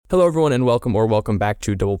Hello everyone and welcome back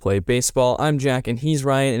to Double Play Baseball. I'm Jack and he's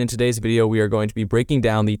Ryan, and in today's video we are going to be breaking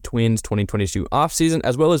down the Twins 2022 offseason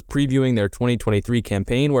as well as previewing their 2023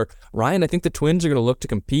 campaign where, Ryan, I think the Twins are going to look to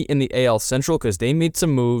compete in the AL Central because they made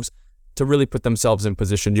some moves to really put themselves in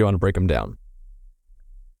position. Do you want to break them down?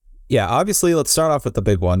 Yeah, obviously, let's start off with the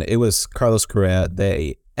big one. It was Carlos Correa.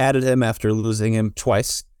 They added him after losing him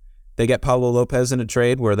twice. They get Pablo Lopez in a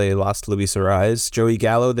trade where they lost Luis Arraez. Joey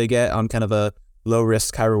Gallo they get on kind of a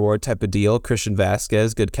low-risk, high-reward type of deal. Christian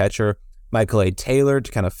Vasquez, good catcher. Michael A. Taylor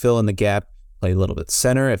to kind of fill in the gap, play a little bit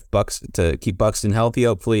center to keep Buxton healthy,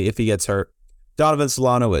 hopefully, if he gets hurt. Donovan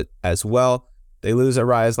Solano as well. They lose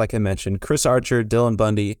Arraez, like I mentioned. Chris Archer, Dylan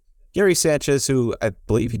Bundy, Gary Sanchez, who I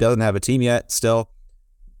believe he doesn't have a team yet still,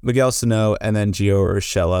 Miguel Sano, and then Gio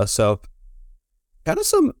Urshela. So kind of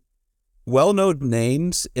some well-known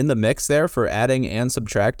names in the mix there for adding and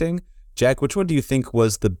subtracting. Jack, which one do you think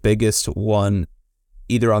was the biggest one,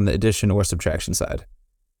 either on the addition or subtraction side?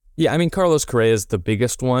 Yeah, I mean, Carlos Correa is the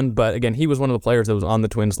biggest one, but again, he was one of the players that was on the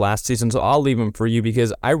Twins last season, so I'll leave him for you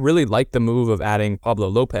because I really like the move of adding Pablo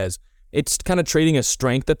Lopez. It's kind of trading a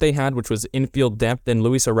strength that they had, which was infield depth, and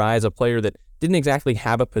Luis Arraez, a player that didn't exactly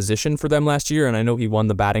have a position for them last year, and I know he won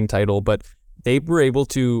the batting title, but they were able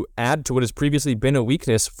to add to what has previously been a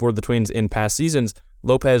weakness for the Twins in past seasons.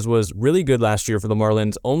 Lopez was really good last year for the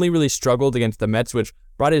Marlins, only really struggled against the Mets, which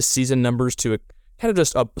brought his season numbers to a kind of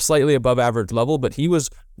just a slightly above average level, but he was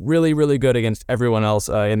really, really good against everyone else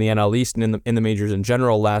in the NL East and in the majors in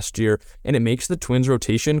general last year, and it makes the Twins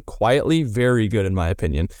rotation quietly very good in my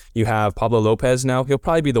opinion. You have Pablo Lopez now, he'll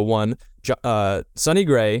probably be the one, Sonny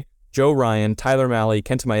Gray, Joe Ryan, Tyler Mahle,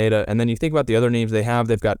 Kenta Maeda, and then you think about the other names they have,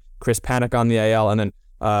 they've got Chris Paddock on the AL, and then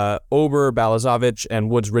Ober, Balazovic, and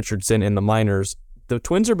Woods Richardson in the minors. The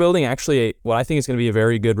Twins are building actually what I think is going to be a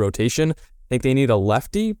very good rotation. I think they need a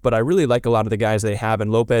lefty, but I really like a lot of the guys they have, and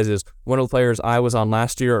Lopez is one of the players I was on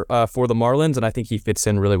last year for the Marlins, and I think he fits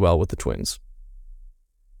in really well with the Twins.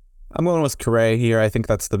 I'm going with Correa here. I think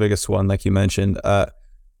that's the biggest one, like you mentioned,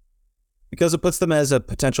 because it puts them as a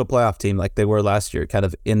potential playoff team like they were last year, kind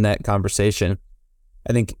of in that conversation.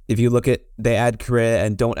 I think if you look at they add Correa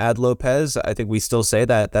and don't add Lopez, I think we still say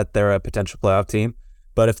that they're a potential playoff team.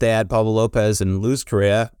 But if they add Pablo Lopez and lose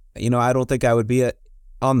Correa, I don't think I would be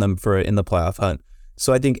on them in the playoff hunt.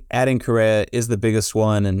 So I think adding Correa is the biggest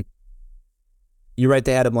one. And you're right,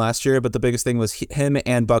 they had him last year, but the biggest thing was him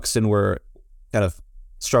and Buxton were kind of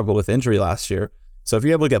struggled with injury last year. So if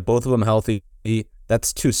you're able to get both of them healthy,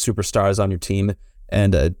 that's two superstars on your team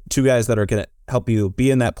and two guys that are going to help you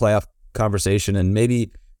be in that playoff conversation. And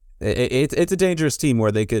maybe it's a dangerous team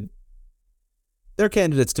where they're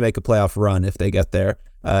candidates to make a playoff run if they get there.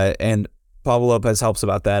 And Pablo Lopez helps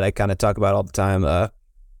about that. I kind of talk about all the time.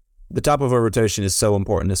 The top of a rotation is so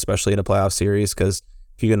important, especially in a playoff series, because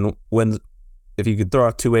if you can throw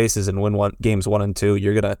out two aces and win games 1 and 2,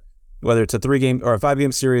 you're gonna, whether it's a 3-game or a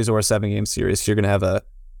 5-game series or a 7-game series, you're gonna have a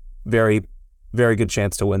very, very good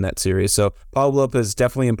chance to win that series. So Pablo Lopez is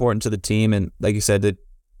definitely important to the team, and like you said, it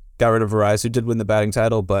got rid of Arraez, who did win the batting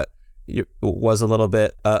title, but it was a little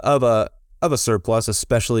bit of a surplus,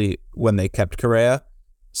 especially when they kept Correa.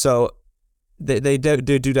 So they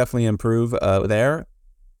do definitely improve there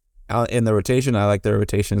in the rotation. I like their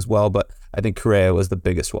rotation as well, but I think Correa was the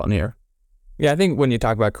biggest one here. Yeah, I think when you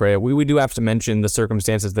talk about Correa, we do have to mention the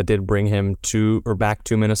circumstances that did bring him back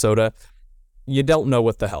to Minnesota. You don't know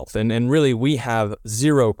with the health, and really we have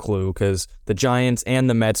zero clue because the Giants and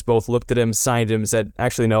the Mets both looked at him, signed him, said,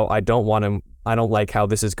 actually, no, I don't want him. I don't like how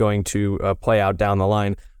this is going to play out down the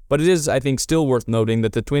line. But it is, I think, still worth noting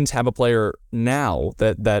that the Twins have a player now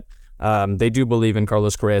that they do believe in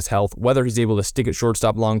Carlos Correa's health. Whether he's able to stick at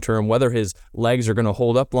shortstop long-term, whether his legs are going to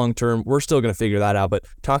hold up long-term, we're still going to figure that out. But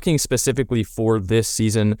talking specifically for this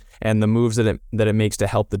season and the moves that it makes to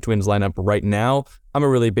help the Twins lineup right now, I'm a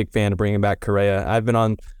really big fan of bringing back Correa. I've been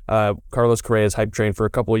on Carlos Correa's hype train for a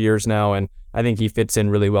couple of years now, and I think he fits in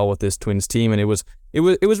really well with this Twins team. And it was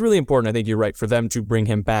really important, I think you're right, for them to bring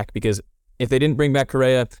him back, because if they didn't bring back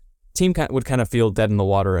Correa, team would kind of feel dead in the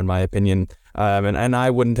water, in my opinion. And I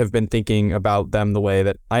wouldn't have been thinking about them the way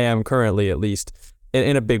that I am currently, at least,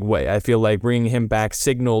 in a big way. I feel like bringing him back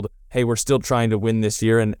signaled, hey, we're still trying to win this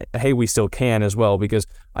year, and hey, we still can as well, because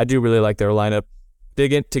I do really like their lineup. To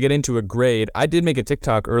get into a grade, I did make a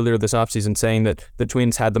TikTok earlier this offseason saying that the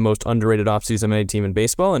Twins had the most underrated offseason of any team in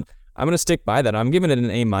baseball, and I'm going to stick by that. I'm giving it an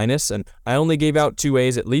A-, and I only gave out 2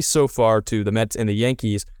 A's, at least so far, to the Mets and the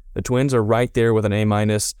Yankees. The Twins are right there with an A-.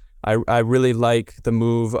 I really like the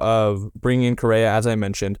move of bringing in Correa, as I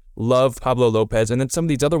mentioned. Love Pablo Lopez. And then some of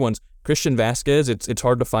these other ones, Christian Vasquez, it's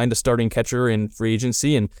hard to find a starting catcher in free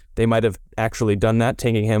agency, and they might have actually done that,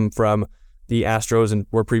 taking him from the Astros and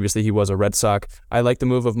where previously he was a Red Sox. I like the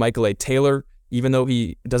move of Michael A. Taylor. Even though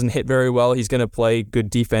he doesn't hit very well, he's going to play good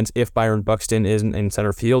defense if Byron Buxton isn't in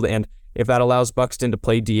center field. And if that allows Buxton to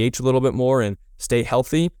play DH a little bit more and stay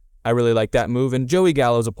healthy, I really like that move. And Joey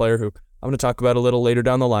Gallo is a player who I'm going to talk about a little later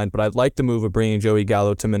down the line, but I like the move of bringing Joey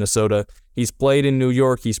Gallo to Minnesota. He's played in New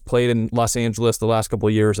York. He's played in Los Angeles the last couple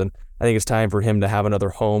of years, and I think it's time for him to have another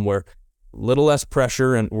home where a little less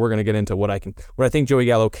pressure, and we're going to get into what I think Joey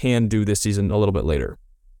Gallo can do this season a little bit later.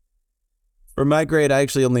 For my grade, I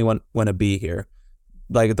actually only want a B here.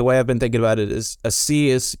 Like, the way I've been thinking about it is a C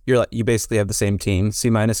is you basically have the same team. C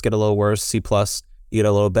minus get a little worse, C plus you get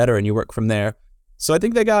a little better, and you work from there. So I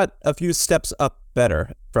think they got a few steps up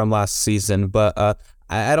better from last season, but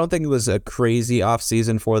I don't think it was a crazy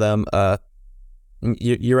offseason for them.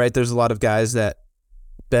 You're right, there's a lot of guys that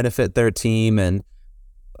benefit their team, and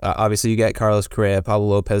obviously you get Carlos Correa, Pablo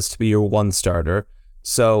Lopez to be your one starter.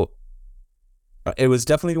 So it was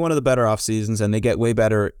definitely one of the better off seasons, and they get way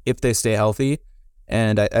better if they stay healthy.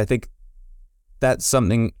 And I think that's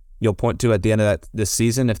something you'll point to at the end of this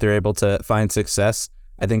season. If they're able to find success,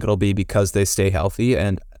 I think it'll be because they stay healthy.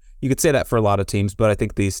 And you could say that for a lot of teams, but I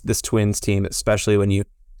think this Twins team, especially when you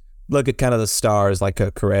look at kind of the stars like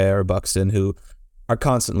a Correa or Buxton, who are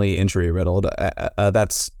constantly injury riddled,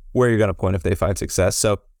 that's where you're going to point if they find success.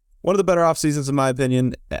 So one of the better off seasons, in my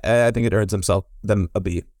opinion. I think it earns them a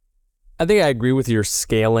B. I think I agree with your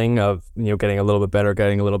scaling of, getting a little bit better,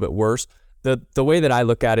 getting a little bit worse. The way that I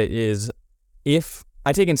look at it is, if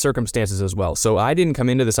I take in circumstances as well. So I didn't come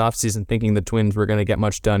into this offseason thinking the Twins were going to get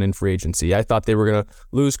much done in free agency. I thought they were going to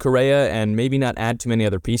lose Correa and maybe not add too many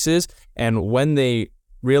other pieces. And when they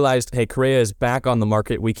realized, hey, Correa is back on the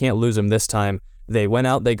market, we can't lose him this time, they went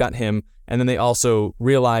out, they got him, and then they also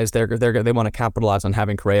realized they want to capitalize on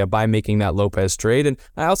having Correa by making that Lopez trade. And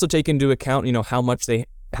I also take into account, how much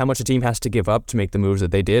a team has to give up to make the moves that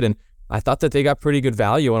they did. And I thought that they got pretty good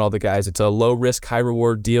value on all the guys. It's a low risk, high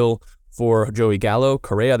reward deal for Joey Gallo.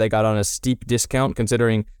 Correa, they got on a steep discount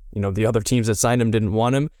considering, the other teams that signed him didn't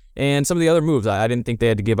want him. And some of the other moves, I didn't think they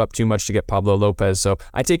had to give up too much to get Pablo Lopez. So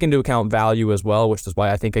I take into account value as well, which is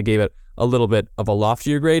why I think I gave it a little bit of a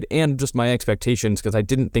loftier grade, and just my expectations, because I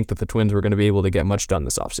didn't think that the Twins were going to be able to get much done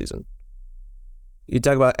this offseason. You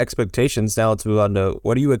talk about expectations. Now let's move on to,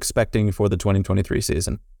 what are you expecting for the 2023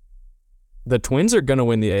 season? The Twins are going to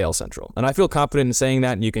win the AL Central, and I feel confident in saying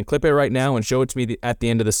that, and you can clip it right now and show it to me at the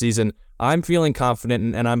end of the season. I'm feeling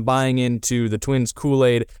confident, and I'm buying into the Twins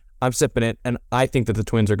Kool-Aid. I'm sipping it, and I think that the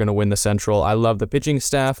Twins are going to win the Central. I love the pitching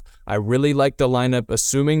staff. I really like the lineup,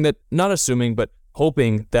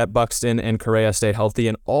 hoping that Buxton and Correa stay healthy,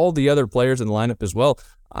 and all the other players in the lineup as well.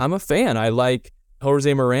 I'm a fan. I like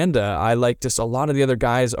Jose Miranda. I like just a lot of the other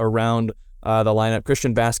guys around the lineup.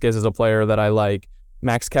 Christian Vasquez is a player that I like.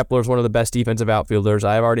 Max Kepler is one of the best defensive outfielders.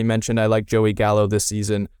 I've already mentioned I like Joey Gallo this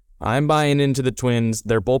season. I'm buying into the Twins.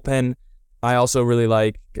 Their bullpen, I also really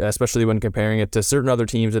like, especially when comparing it to certain other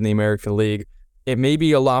teams in the American League. It may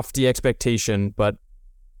be a lofty expectation, but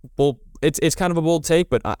it's kind of a bold take,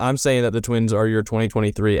 but I'm saying that the Twins are your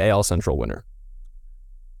 2023 AL Central winner.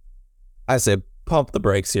 I say pump the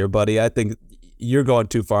brakes here, buddy. I think you're going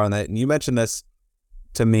too far on that. And you mentioned this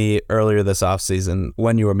to me earlier this offseason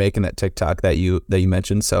when you were making that TikTok that you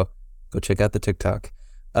mentioned, so go check out the TikTok.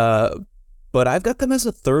 But I've got them as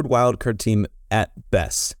a third wildcard team at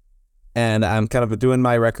best. And I'm kind of doing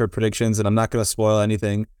my record predictions, and I'm not going to spoil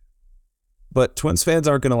anything. But Twins fans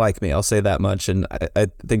aren't going to like me, I'll say that much, and I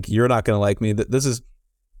think you're not going to like me. This is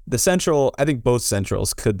the Central. I think both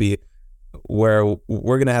Centrals could be where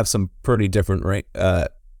we're going to have some pretty different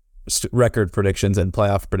record predictions and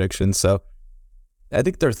playoff predictions. So I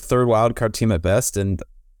think they're third wildcard team at best, and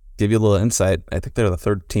give you a little insight, I think they're the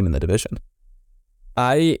third team in the division.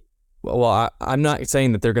 I'm not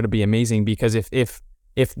saying that they're going to be amazing, because if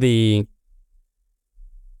the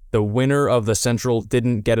winner of the Central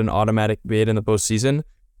didn't get an automatic bid in the postseason,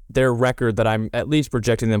 their record that I'm at least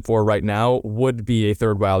projecting them for right now would be a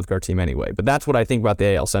third wildcard team anyway. But that's what I think about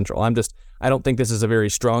the AL Central. I don't think this is a very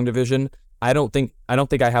strong division. I don't think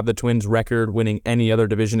I have the Twins record winning any other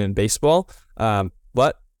division in baseball.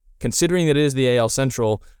 But considering that it is the AL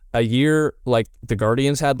Central, a year like the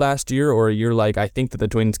Guardians had last year, or a year like I think that the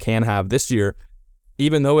Twins can have this year,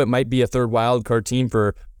 even though it might be a third wildcard team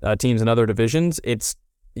for teams in other divisions,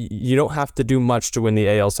 you don't have to do much to win the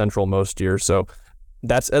AL Central most years. So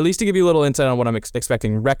that's at least to give you a little insight on what I'm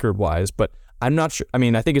expecting record-wise. But I'm not sure. I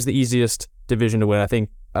mean, I think it's the easiest division to win. I think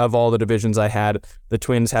of all the divisions I had the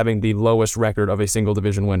Twins having the lowest record of a single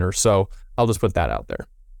division winner. So I'll just put that out there.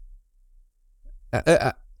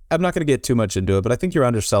 I'm not going to get too much into it, but I think you're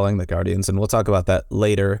underselling the Guardians, and we'll talk about that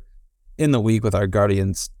later in the week with our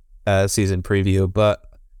Guardians season preview. But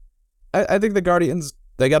I think the Guardians,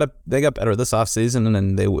 they got better this offseason, and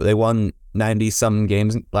then they won 90-some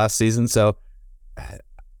games last season. So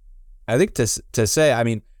I think to say, I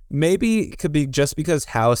mean, maybe it could be just because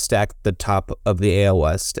how stacked the top of the AL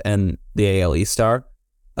West and the AL East are.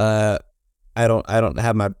 I don't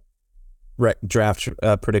have my draft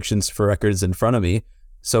predictions for records in front of me,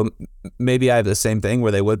 so maybe I have the same thing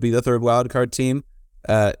where they would be the third wildcard team,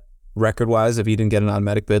 record wise, if you didn't get an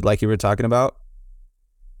automatic bid like you were talking about.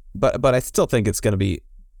 But I still think it's going to be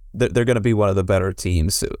they're going to be one of the better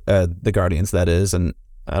teams, the Guardians, that is, and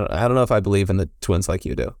I don't know if I believe in the Twins like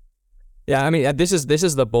you do. Yeah, I mean, this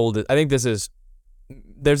is the boldest. I think there's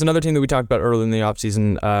another team that we talked about early in the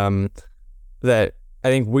offseason that I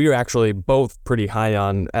think we were actually both pretty high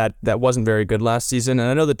on that wasn't very good last season. And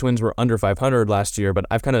I know the Twins were under 500 last year, but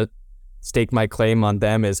I've kind of staked my claim on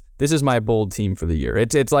them as this is my bold team for the year.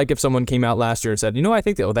 It's like if someone came out last year and said, I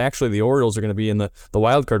think that actually the Orioles are going to be in the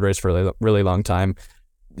wild card race for a really long time.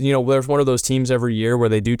 There's one of those teams every year where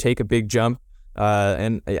they do take a big jump.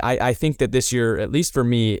 And I think that this year, at least for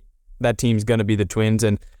me, that team's going to be the Twins.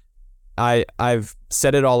 And I've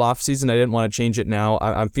said it all off season. I didn't want to change it now.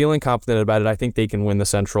 I'm feeling confident about it. I think they can win the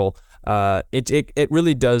Central. It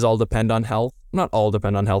really does all depend on health. Not all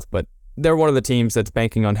depend on health, but they're one of the teams that's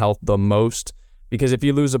banking on health the most, because if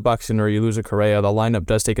you lose a Buxton or you lose a Correa, the lineup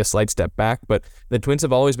does take a slight step back. But the Twins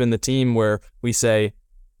have always been the team where we say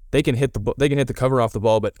they can hit the cover off the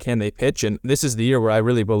ball, but can they pitch? And this is the year where I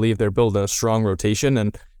really believe they're building a strong rotation.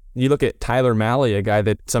 And you look at Tyler Mahle, a guy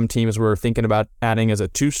that some teams were thinking about adding as a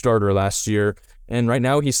 2-starter last year, and right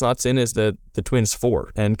now he slots in as the Twins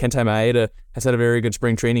 4. And Kenta Maeda has had a very good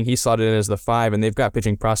spring training. He slotted in as the 5, and they've got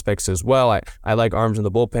pitching prospects as well. I like arms in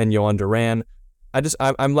the bullpen, Yohan Duran.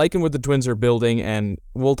 I'm liking what the Twins are building, and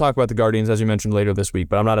we'll talk about the Guardians, as you mentioned, later this week,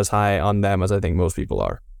 but I'm not as high on them as I think most people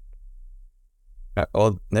are.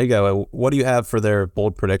 Well, there you go. What do you have for their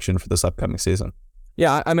bold prediction for this upcoming season?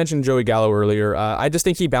 Yeah, I mentioned Joey Gallo earlier. I just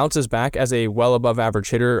think he bounces back as a well above average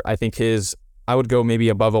hitter. I think I would go maybe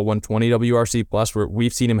above a 120 WRC plus, where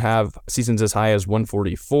we've seen him have seasons as high as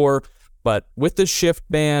 144. But with the shift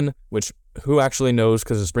ban, which who actually knows,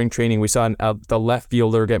 because of spring training, we saw the left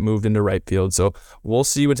fielder get moved into right field. So we'll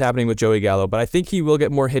see what's happening with Joey Gallo. But I think he will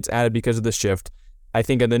get more hits added because of the shift. I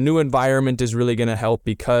think the new environment is really going to help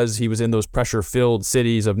because he was in those pressure-filled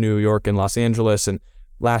cities of New York and Los Angeles. And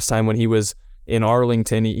last time when he was in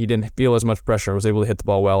Arlington, he didn't feel as much pressure, was able to hit the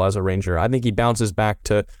ball well as a Ranger. I think he bounces back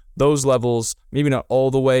to those levels, maybe not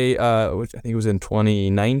all the way, which I think it was in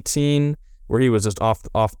 2019, where he was just off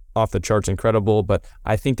the charts incredible, but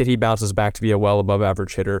I think that he bounces back to be a well above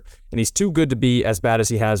average hitter, and he's too good to be as bad as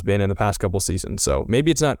he has been in the past couple seasons. So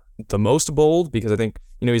maybe it's not the most bold, because I think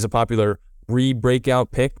he's a popular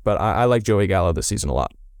re-breakout pick, but I like Joey Gallo this season a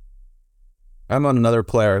lot. I'm on another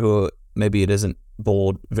player who maybe it isn't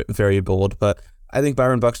bold, very bold, but I think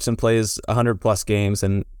Byron Buxton plays 100+ games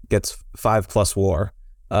and gets 5+ WAR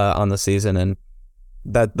on the season, and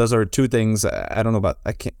those are two things I don't know about.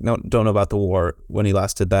 Don't know about the WAR when he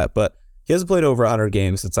last did that, but he hasn't played over 100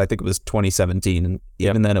 games since I think it was 2017, and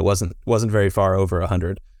even then it wasn't very far over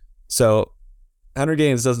 100. So 100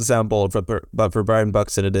 games doesn't sound bold, but for Byron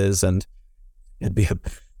Buxton it is, and it'd be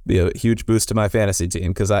a huge boost to my fantasy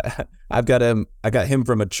team, because I got him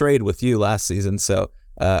from a trade with you last season. So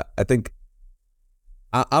I think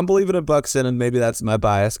I'm believing in Buxton, and maybe that's my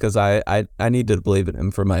bias, because I need to believe in him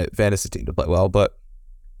for my fantasy team to play well.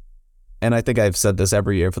 And I think I've said this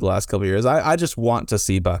every year for the last couple of years. I just want to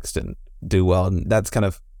see Buxton do well, and that's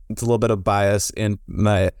it's a little bit of bias in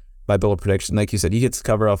my build prediction. Like you said, he gets the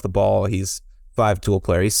cover off the ball. He's 5-tool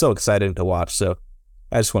player. He's so exciting to watch. So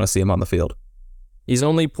I just want to see him on the field. He's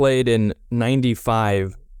only played in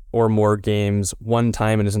 95 or more games one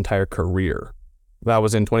time in his entire career. That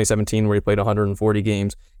was in 2017, where he played 140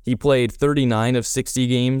 games. He played 39 of 60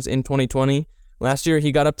 games in 2020. Last year,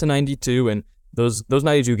 he got up to 92, and those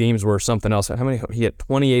 92 games were something else. He had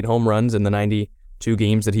 28 home runs in the 92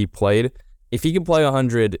 games that he played. If he can play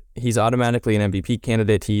 100, he's automatically an MVP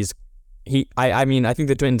candidate. I think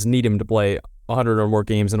the Twins need him to play 100 or more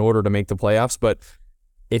games in order to make the playoffs, but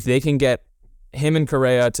if they can get him and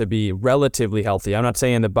Correa to be relatively healthy, I'm not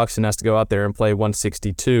saying that Buxton has to go out there and play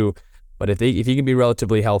 162, but if he can be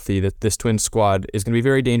relatively healthy, this Twins squad is going to be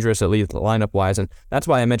very dangerous, at least lineup-wise. And that's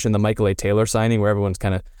why I mentioned the Michael A. Taylor signing, where everyone's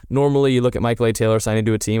kind of, normally you look at Michael A. Taylor signing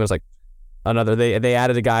to a team, it's like, another. They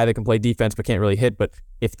added a guy that can play defense but can't really hit. But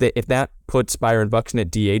if that puts Byron Buxton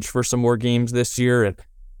at DH for some more games this year, and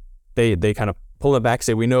they kind of pull it back,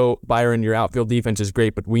 say, we know, Byron, your outfield defense is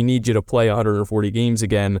great, but we need you to play 140 games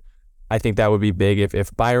again. I think that would be big.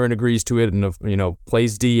 If Byron agrees to it and,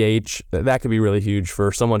 plays DH, that could be really huge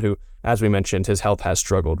for someone who, as we mentioned, his health has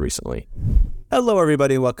struggled recently. Hello,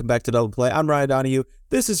 everybody. Welcome back to Double Play. I'm Ryan Donahue.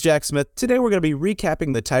 This is Jack Smith. Today, we're going to be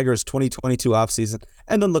recapping the Tigers' 2022 offseason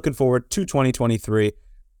and then looking forward to 2023.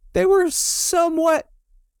 They were somewhat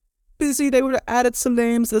busy. They would have added some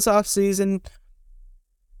names this offseason.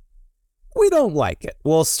 We don't like it.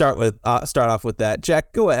 We'll start off with that.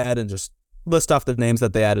 Jack, go ahead and just list off the names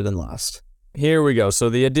that they added and lost. Here we go. So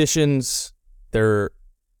the additions, they're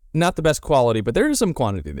not the best quality, but there is some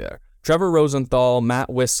quantity there. Trevor Rosenthal, Matt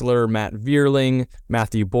Whistler, Matt Vierling,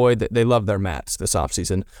 Matthew Boyd. They love their Matts this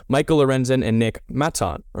offseason. Michael Lorenzen and Nick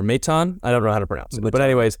Maton, or Maton? I don't know how to pronounce it. But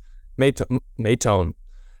anyways, Maton.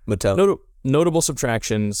 Notable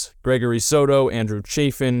subtractions: Gregory Soto, Andrew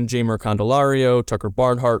Chafin, Jamer Candelario, Tucker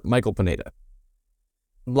Barnhart, Michael Pineda.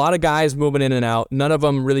 A lot of guys moving in and out. None of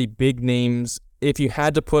them really big names. If you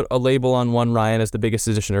had to put a label on one, Ryan, as the biggest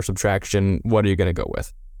addition or subtraction, what are you going to go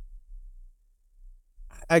with?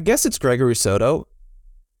 I guess it's Gregory Soto.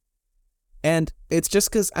 And it's just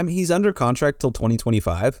because, he's under contract till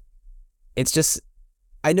 2025. It's just,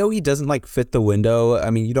 I know he doesn't fit the window.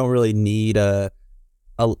 You don't really need a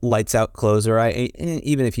lights out closer.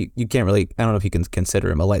 Even if you can't really, I don't know if you can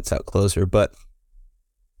consider him a lights out closer, but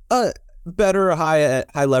better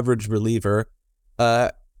high leverage reliever.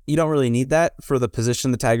 You don't really need that for the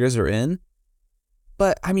position the Tigers are in.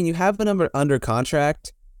 But you have him under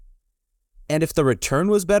contract, and if the return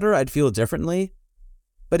was better, I'd feel differently.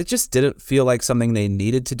 But it just didn't feel like something they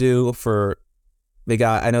needed to do.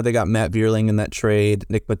 I know they got Matt Vierling in that trade,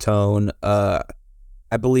 Nick Matone.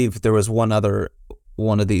 I believe there was one of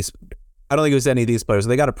these. I don't think it was any of these players.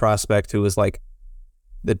 They got a prospect who was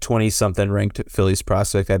the 20-something ranked Phillies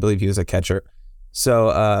prospect. I believe he was a catcher.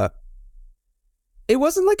 So it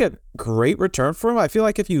wasn't a great return for him. I feel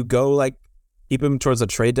like if you go keep him towards a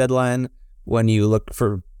trade deadline, when you look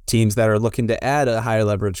for teams that are looking to add a higher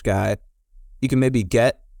leverage guy, you can maybe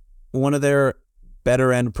get one of their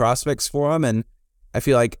better end prospects for him. And I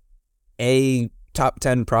feel like a top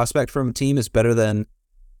 10 prospect from a team is better than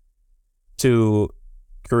two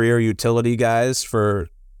career utility guys for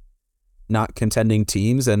not contending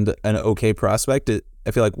teams and an okay prospect.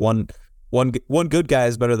 I feel like one good guy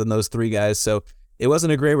is better than those three guys. So it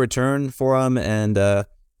wasn't a great return for him, and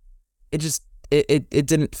it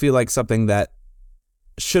didn't feel like something that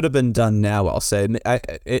should have been done now. I'll say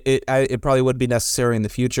it probably would be necessary in the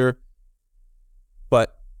future,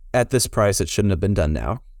 but at this price, it shouldn't have been done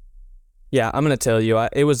now. Yeah, I'm going to tell you,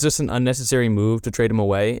 it was just an unnecessary move to trade him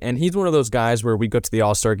away. And he's one of those guys where we go to the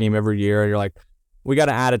All-Star game every year and you're like, we got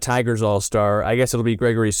to add a Tigers All-Star. I guess it'll be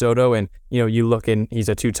Gregory Soto. And, you look and he's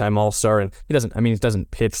a two-time All-Star, and he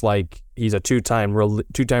doesn't pitch like he's a two-time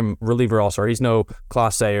reliever All-Star. He's no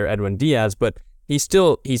Clase or Edwin Diaz, but he's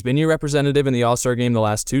been your representative in the All-Star game the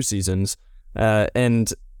last two seasons.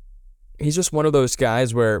 And he's just one of those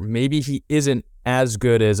guys where maybe he isn't as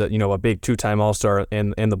good as a big two-time All-Star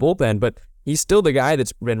in the bullpen, but he's still the guy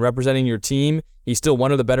that's been representing your team. He's still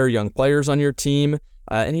one of the better young players on your team,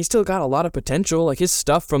 and he's still got a lot of potential. His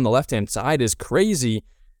stuff from the left-hand side is crazy.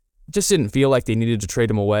 It just didn't feel like they needed to trade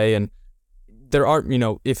him away, and there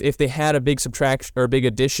aren't, if they had a big subtraction or a big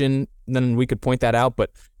addition, then we could point that out, but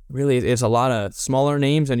really it's a lot of smaller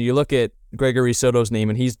names, and you look at Gregory Soto's name,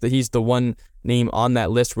 and he's the one name on that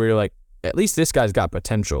list where you're like, at least this guy's got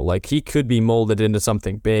potential. He could be molded into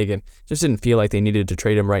something big, and just didn't feel like they needed to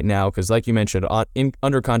trade him right now because, like you mentioned,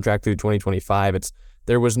 under contract through 2025,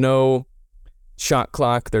 there was no shot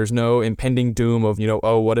clock. There's no impending doom of,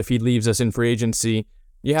 what if he leaves us in free agency?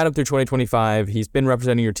 You had him through 2025. He's been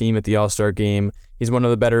representing your team at the All-Star game. He's one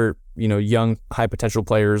of the better, young, high-potential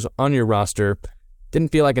players on your roster.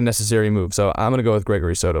 Didn't feel like a necessary move, so I'm going to go with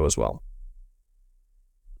Gregory Soto as well.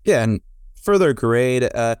 Yeah, and further grade,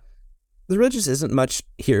 there just isn't much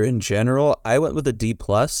here in general. I went with a D+.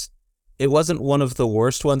 It wasn't one of the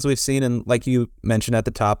worst ones we've seen, and like you mentioned at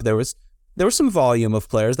the top, there was some volume of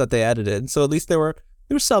players that they added in. So at least there were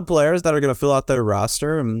some players that are going to fill out their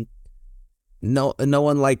roster, and no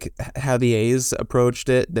one like how the A's approached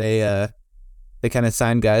it. They kind of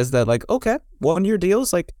signed guys that okay, 1-year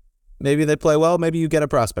deals, maybe they play well, maybe you get a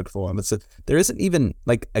prospect for them. There isn't even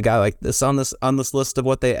a guy like this on this list of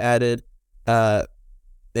what they added.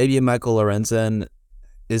 Maybe Michael Lorenzen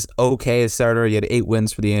is okay as starter. He had 8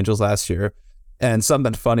 wins for the Angels last year. And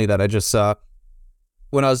something funny that I just saw,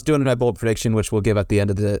 when I was doing my bold prediction, which we'll give at the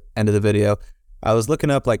end of the video, I was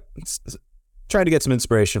looking up trying to get some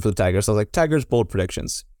inspiration for the Tigers. So I was like, Tigers bold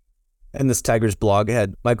predictions. And this Tigers blog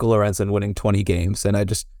had Michael Lorenzen winning 20 games, and I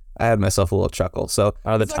had myself a little chuckle. So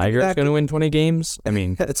are the Tigers going to win 20 games? I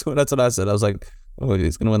mean, that's what I said. I was like, oh,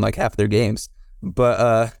 he's going to win like half their games.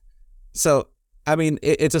 But so I mean,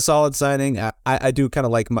 it's a solid signing. I do kind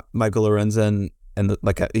of like Michael Lorenzen, and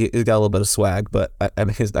he's got a little bit of swag, but I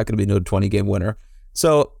mean, he's not going to be no 20-game winner.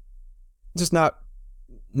 So just not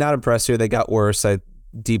impressed here. They got worse.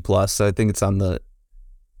 D plus. So I think it's on the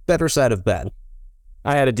better side of bad.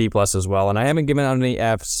 I had a D plus as well, and I haven't given out any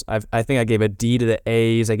Fs. I think I gave a D to the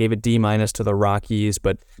A's. I gave a D minus to the Rockies,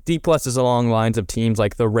 but D plus is along lines of teams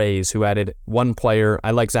like the Rays, who added one player. I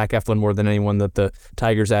like Zach Eflin more than anyone that the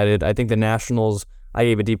Tigers added. I think the Nationals, I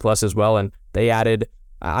gave a D plus as well, and they added,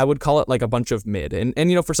 I would call it like a bunch of mid. And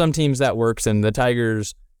you know, for some teams that works, and the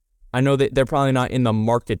Tigers, I know that they're probably not in the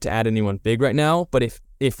market to add anyone big right now, but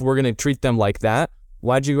if we're going to treat them like that,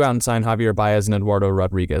 why'd you go out and sign Javier Baez and Eduardo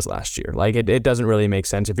Rodriguez last year? Like, it doesn't really make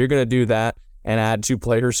sense. If you're going to do that and add two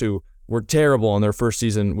players who were terrible in their first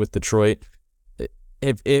season with Detroit,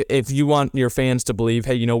 if you want your fans to believe,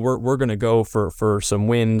 hey, you know, we're going to go for some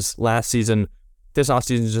wins last season, this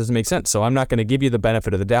offseason just doesn't make sense. So I'm not going to give you the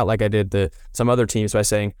benefit of the doubt like I did some other teams by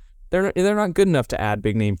saying they're not good enough to add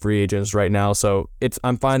big-name free agents right now. So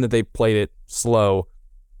I'm fine that they played it slow.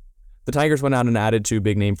 The Tigers went out and added two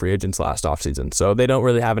big-name free agents last offseason, so they don't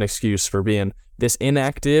really have an excuse for being this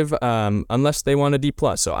inactive unless they want a D+.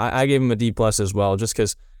 So I gave them a D+ as well, just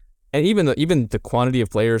because, and even the quantity of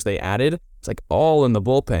players they added, it's like all in the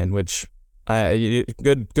bullpen, which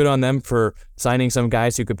good on them for signing some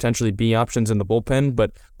guys who could potentially be options in the bullpen,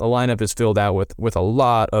 but the lineup is filled out with a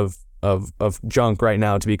lot of junk right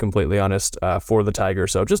now, to be completely honest, for the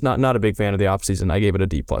Tigers. So just not a big fan of the offseason. I gave it a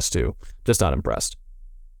D+ too. Just not impressed.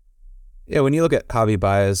 Yeah, when you look at Javi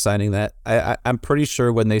Baez signing that, I'm pretty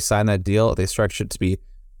sure when they signed that deal, they structured it to be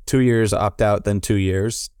 2 years opt-out, then 2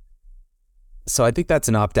 years. So I think that's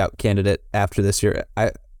an opt-out candidate after this year.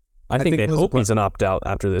 I think they hope he's an opt-out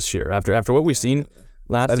after this year. After what we've seen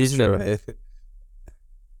last season. True. I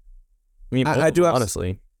mean, I do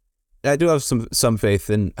honestly. I do have some faith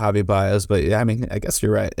in Javi Baez, but yeah, I mean, I guess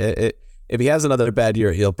you're right. If he has another bad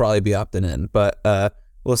year, he'll probably be opting in. But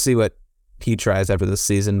we'll see what he tries after this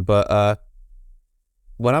season. But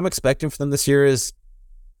what I'm expecting from them this year is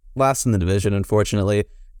last in the division. Unfortunately,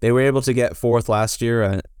 they were able to get fourth last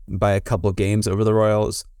year by a couple of games over the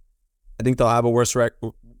Royals. I think they'll have a worse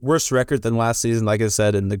record than last season. Like I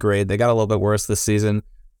said, in the grade, they got a little bit worse this season.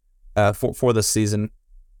 For this season,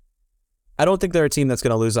 I don't think they're a team that's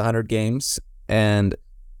going to lose 100 games, and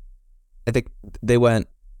I think they went,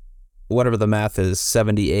 whatever the math is,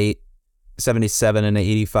 78, 77, and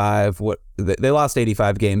 85. They lost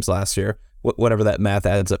 85 games last year. Whatever that math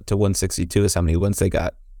adds up to 162 is how many wins they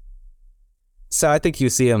got. So I think you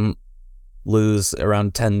see them lose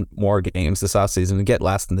around 10 more games this offseason and get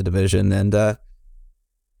last in the division. And like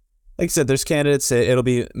I said, there's candidates. It'll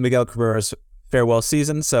be Miguel Cabrera's farewell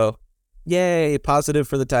season. So yay, positive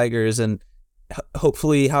for the Tigers. And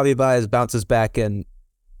hopefully Javi Baez bounces back and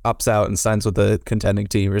opts out and signs with a contending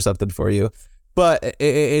team or something for you. But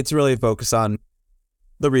it's really focused on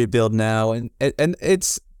the rebuild now. And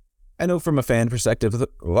it's, I know from a fan perspective,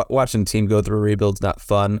 watching a team go through a rebuild's not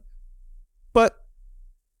fun. But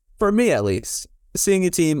for me, at least, seeing a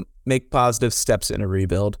team make positive steps in a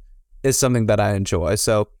rebuild is something that I enjoy.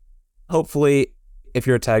 So hopefully, if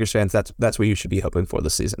you're a Tigers fan, that's what you should be hoping for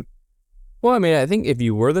this season. Well, I mean, I think if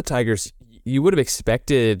you were the Tigers, you would have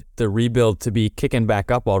expected the rebuild to be kicking back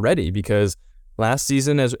up already, because last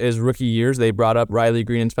season, as rookie years, they brought up Riley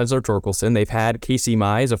Green and Spencer Torkelson. They've had Casey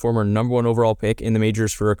Mize, a former #1 overall pick in the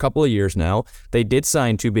majors for a couple of years now. They did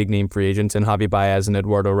sign two big-name free agents in Javi Baez and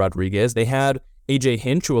Eduardo Rodriguez. They had A.J.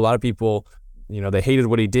 Hinch, who a lot of people, they hated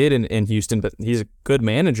what he did in Houston, but he's a good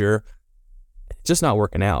manager. It's just not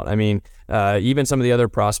working out. I mean, even some of the other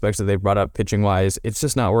prospects that they've brought up pitching-wise, it's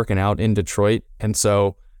just not working out in Detroit. And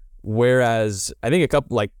so, whereas I think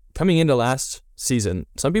coming into last season,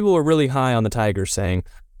 some people were really high on the Tigers, saying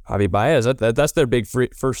Javi Baez, that's their big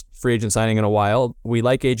first free agent signing in a while. We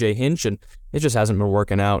like A.J. Hinch, and it just hasn't been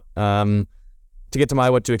working out. To get to my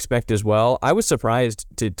what to expect as well, I was surprised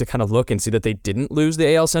to kind of look and see that they didn't lose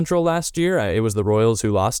the AL Central last year. It was the Royals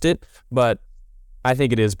who lost it, but I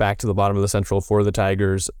think it is back to the bottom of the Central for the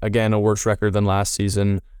Tigers. Again, a worse record than last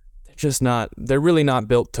season. They're really not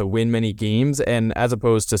built to win many games, and as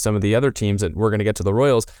opposed to some of the other teams that we're going to get to the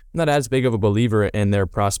Royals, I'm not as big of a believer in their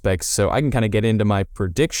prospects. So I can kind of get into my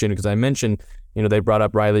prediction, because I mentioned They brought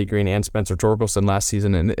up Riley Green and Spencer Torkelson last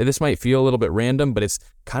season, and this might feel a little bit random, but it's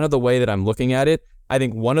kind of the way that I'm looking at it. I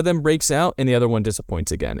think one of them breaks out and the other one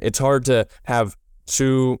disappoints again. It's hard to have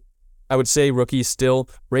two, I would say, rookies still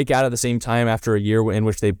break out at the same time after a year in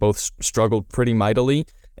which they both struggled pretty mightily.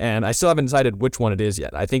 And I still haven't decided which one it is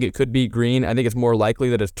yet. I think it could be Green. I think it's more likely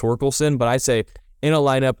that it's Torkelson, but I say in a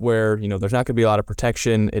lineup where, there's not going to be a lot of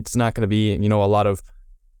protection, it's not going to be, a lot of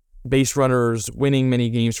base runners winning many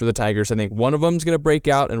games for the Tigers. I think one of them is going to break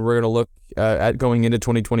out, and we're going to look at going into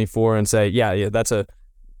 2024 and say, yeah, that's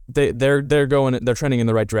they're trending in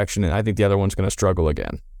the right direction, and I think the other one's going to struggle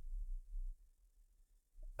again.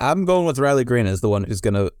 I'm going with Riley Green as the one who's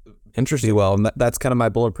going to do well, and that's kind of my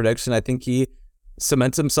bold prediction. I think he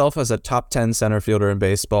cements himself as a top 10 center fielder in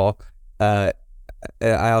baseball. I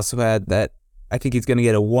also had that I think he's going to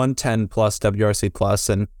get a 110 plus WRC plus,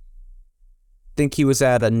 and I think he was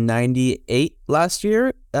at a 98 last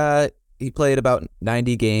year. He played about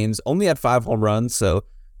 90 games, only had 5 home runs, so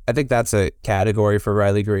I think that's a category for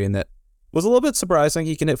Riley Green that was a little bit surprising.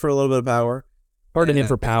 He can hit for a little bit of power. Hard to hit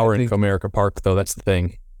for power in Comerica Park, though. That's the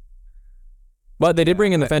thing. But they did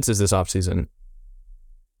bring in the fences this offseason.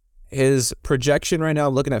 His projection right now,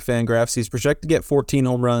 looking at Fangraphs, he's projected to get 14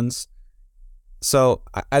 home runs. So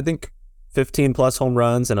I think 15 plus home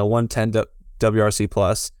runs and a 110 WRC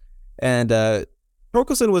plus. And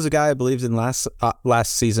Torkelson was a guy I believed in last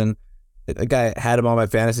season. A guy had him on my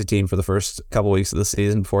fantasy team for the first couple weeks of the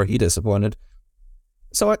season before he disappointed.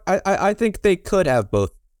 So I think they could have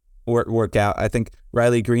both work out. I think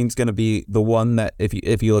Riley Green's going to be the one that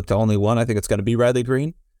if you look to only one, I think it's going to be Riley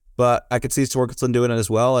Green. But I could see Torkelson doing it as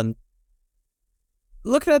well. And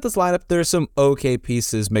looking at this lineup, there's some okay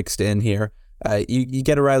pieces mixed in here. You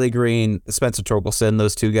get a Riley Green, Spencer Torkelson,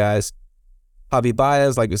 those two guys. Javi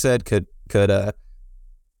Baez, like we said, could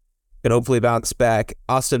hopefully bounce back.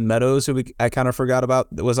 Austin Meadows, who I kind of forgot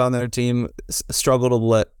about, that was on their team, struggled a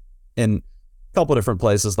little in a couple different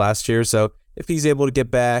places last year. So if he's able to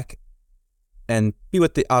get back and be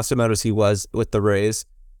with the Austin Meadows he was with the Rays,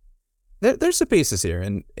 there's some pieces here.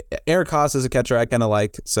 And Eric Haas is a catcher I kind of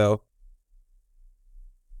like, so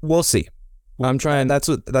we'll see. That's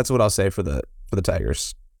what I'll say for the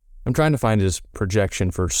Tigers. I'm trying to find his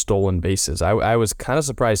projection for stolen bases. I was kind of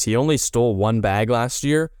surprised. He only stole 1 bag last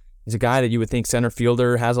year. He's a guy that you would think center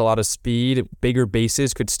fielder, has a lot of speed, bigger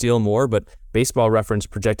bases, could steal more, but Baseball Reference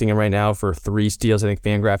projecting him right now for 3 steals. I think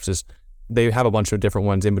Fangraphs they have a bunch of different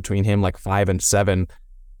ones in between him, like 5 and 7.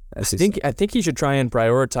 I think he should try and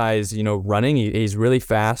prioritize, running. He's really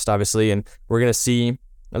fast, obviously, and we're going to see,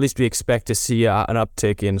 at least we expect to see an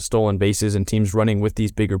uptick in stolen bases and teams running with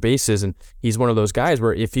these bigger bases. And he's one of those guys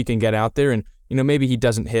where if he can get out there and, maybe he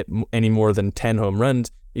doesn't hit any more than 10 home runs,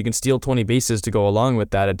 you can steal 20 bases to go along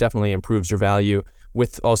with that. It definitely improves your value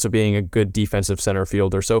with also being a good defensive center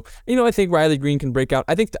fielder. So, I think Riley Green can break out.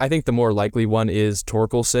 I think the more likely one is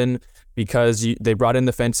Torkelson because they brought in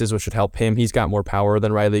the fences, which should help him. He's got more power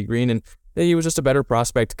than Riley Green, and he was just a better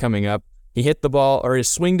prospect coming up. He hit the ball, or his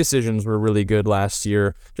swing decisions were really good last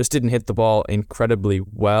year, just didn't hit the ball incredibly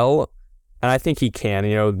well. And I think he can.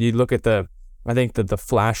 You look at I think that the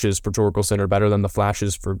flashes for Torkelson are better than the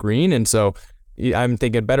flashes for Green. And so I'm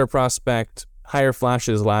thinking better prospect, higher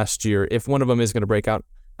flashes last year. If one of them is going to break out,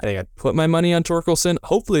 I think I'd put my money on Torkelson.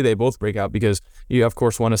 Hopefully they both break out because you, of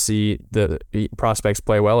course, want to see the prospects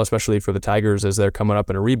play well, especially for the Tigers as they're coming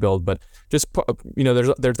up in a rebuild. But just,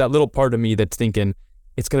 there's that little part of me that's thinking,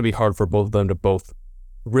 it's going to be hard for both of them to both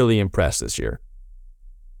really impress this year.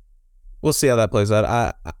 We'll see how that plays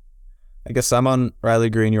out. I guess I'm on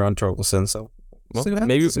Riley Green, you're on Torkelson, so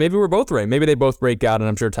maybe we're both right. Maybe they both break out, and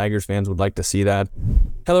I'm sure Tigers fans would like to see that.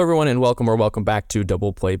 Hello, everyone, and welcome back to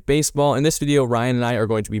Double Play Baseball. In this video, Ryan and I are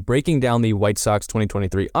going to be breaking down the White Sox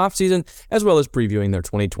 2023 offseason, as well as previewing their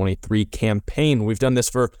 2023 campaign. We've done this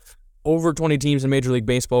for over 20 teams in Major League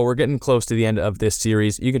Baseball. We're getting close to the end of this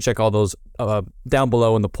series. You can check all those down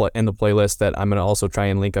below in the playlist that I'm going to also try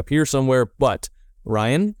and link up here somewhere. But,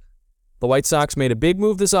 Ryan, the White Sox made a big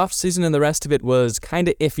move this offseason, and the rest of it was kind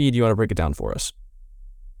of iffy. Do you want to break it down for us?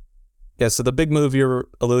 Yeah, so the big move you're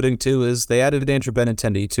alluding to is they added Andrew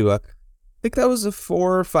Benintendi to I think that was a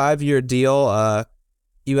 4 or 5 year deal.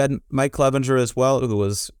 You had Mike Clevenger as well, who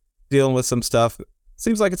was dealing with some stuff.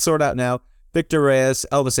 Seems like it's sorted out now. Victor Reyes,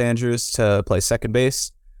 Elvis Andrews to play second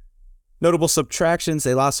base. Notable subtractions,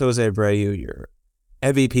 they lost Jose Abreu, your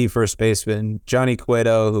MVP first baseman, Johnny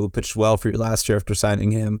Cueto, who pitched well for you last year after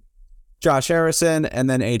signing him, Josh Harrison, and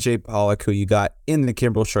then AJ Pollock, who you got in the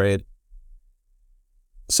Kimbrel trade.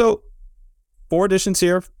 So, 4 additions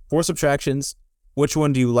here, 4 subtractions. Which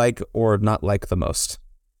one do you like or not like the most?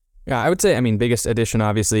 Yeah, I would say, biggest addition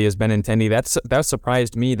obviously is Benintendi. That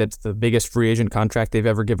surprised me. That's the biggest free agent contract they've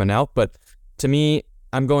ever given out. But to me,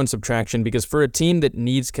 I'm going subtraction because for a team that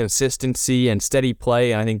needs consistency and steady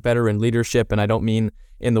play, and I think better in leadership, and I don't mean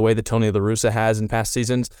in the way that Tony La Russa has in past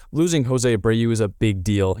seasons, losing Jose Abreu is a big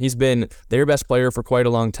deal. He's been their best player for quite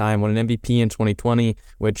a long time, won an MVP in 2020,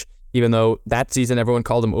 which even though that season everyone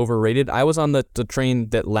called him overrated, I was on the train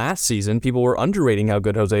that last season people were underrating how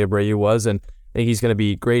good Jose Abreu was, and I think he's going to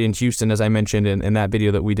be great in Houston, as I mentioned in that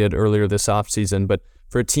video that we did earlier this offseason. But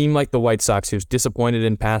for a team like the White Sox, who's disappointed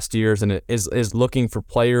in past years and is looking for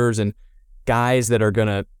players and guys that are going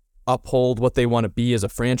to uphold what they want to be as a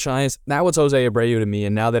franchise, that was Jose Abreu to me,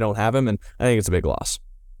 and now they don't have him, and I think it's a big loss.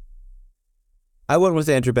 I went with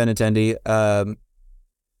Andrew Benintendi.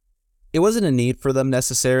 It wasn't a need for them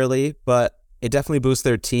necessarily, but it definitely boosts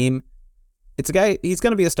their team. It's a guy, he's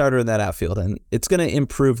going to be a starter in that outfield, and it's going to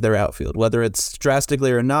improve their outfield, whether it's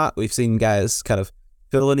drastically or not. We've seen guys kind of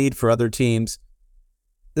fill a need for other teams.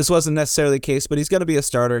 This wasn't necessarily the case, but he's going to be a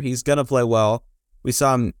starter. He's going to play well. We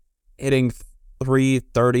saw him hitting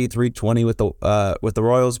 330, 320 with the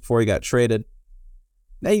Royals before he got traded.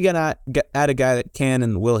 Now you got to add a guy that can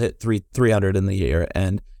and will hit 300 in the year,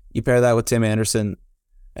 and you pair that with Tim Anderson.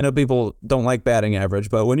 I know people don't like batting average,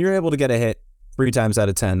 but when you're able to get a hit 3 times out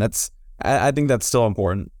of 10, I think that's still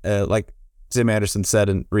important. Like Tim Anderson said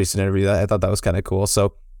in recent interview, I thought that was kind of cool.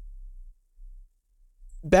 So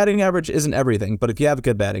batting average isn't everything, but if you have a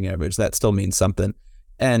good batting average, that still means something.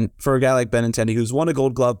 And for a guy like Benintendi, who's won a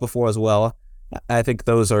Gold Glove before as well, I think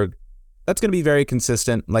that's going to be very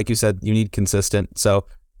consistent. Like you said, you need consistent. So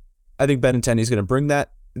I think Benintendi is going to bring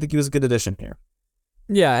that. I think he was a good addition here.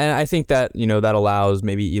 Yeah, and I think that, that allows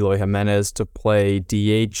maybe Eloy Jimenez to play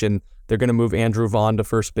DH, and they're going to move Andrew Vaughn to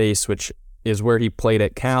first base, which is where he played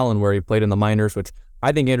at Cal and where he played in the minors, which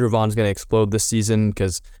I think Andrew Vaughn's going to explode this season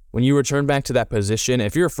because when you return back to that position,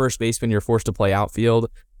 if you're a first baseman, you're forced to play outfield.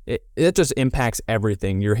 It just impacts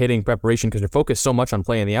everything. Your hitting preparation because you're focused so much on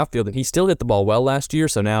playing the outfield, and he still hit the ball well last year.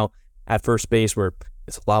 So now at first base, where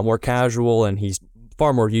it's a lot more casual and he's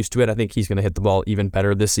far more used to it, I think he's going to hit the ball even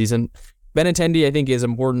better this season. Benintendi, I think, is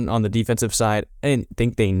important on the defensive side. I didn't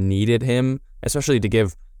think they needed him, especially to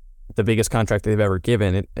give the biggest contract they've ever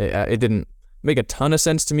given. It didn't make a ton of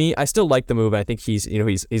sense to me. I still like the move. I think he's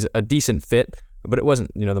a decent fit, but it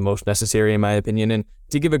wasn't, the most necessary in my opinion. And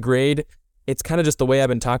to give a grade, it's kind of just the way I've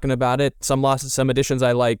been talking about it. Some losses, some additions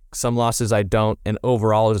I like, some losses I don't, and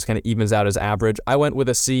overall it just kind of evens out as average. I went with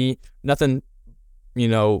a C. Nothing,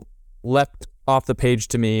 left off the page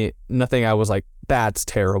to me. Nothing I was like, that's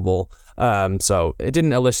terrible. So it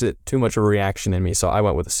didn't elicit too much of a reaction in me, so I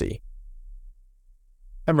went with a C.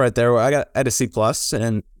 I'm right there. I had a C+,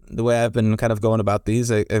 and the way I've been kind of going about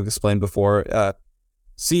these, I've explained before,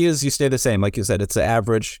 C is you stay the same. Like you said, it's the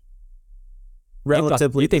average.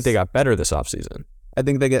 Relatively. You think they got better this offseason? I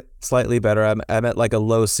think they get slightly better. I'm at like a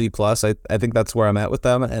low C+. I think that's where I'm at with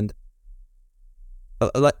them. And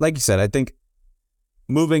like you said, I think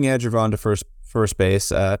moving Andrew Vaughn to first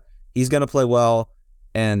base, he's going to play well.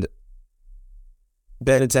 And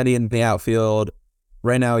Benintendi in the outfield.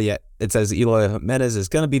 Right now, yeah, it says Eloy Jimenez is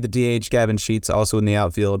going to be the DH. Gavin Sheets also in the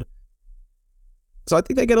outfield. So I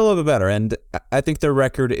think they get a little bit better, and I think their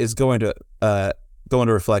record is going to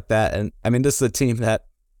reflect that. And I mean, this is a team that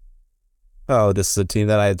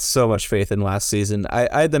I had so much faith in last season.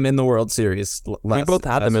 I had them in the World Series. We both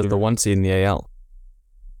had them as the 1 seed in the AL,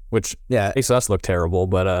 which makes us look terrible,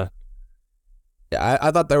 but yeah, I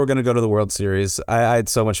thought they were going to go to the World Series. I had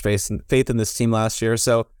so much faith in this team last year.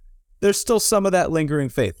 So there's still some of that lingering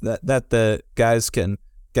faith that the guys can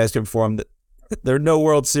perform. They're no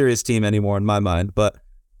World Series team anymore in my mind, but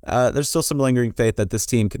there's still some lingering faith that this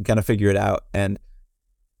team can kind of figure it out. And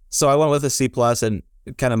so I went with a C+, and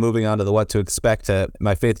kind of moving on to the what to expect.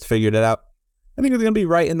 My faith figured it out. I think we're going to be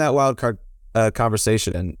right in that wild card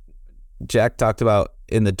conversation. And Jack talked about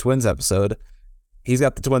in the Twins episode, he's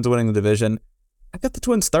got the Twins winning the division. I've got the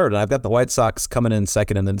Twins third, and I've got the White Sox coming in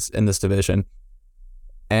second in this division.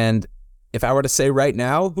 And if I were to say right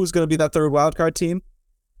now who's going to be that third wildcard team,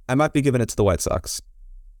 I might be giving it to the White Sox.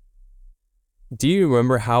 Do you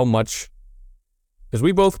remember how much? Because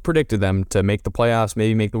we both predicted them to make the playoffs,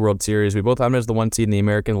 maybe make the World Series. We both had them as the 1 seed in the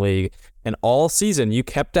American League. And all season, you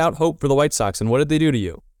kept out hope for the White Sox. And what did they do to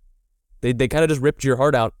you? They kind of just ripped your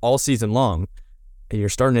heart out all season long. You're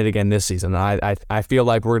starting it again this season. I feel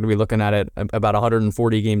like we're going to be looking at it about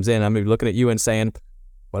 140 games in. I'm going to be looking at you and saying,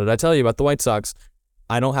 what did I tell you about the White Sox?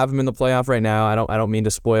 I don't have them in the playoff right now. I don't mean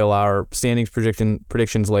to spoil our standings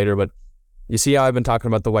predictions later, but you see how I've been talking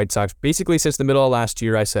about the White Sox. Basically, since the middle of last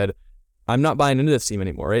year, I said, I'm not buying into this team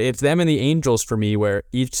anymore. It's them and the Angels for me, where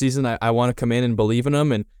each season I want to come in and believe in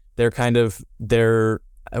them, and they're kind of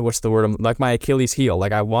what's the word? Like my Achilles heel.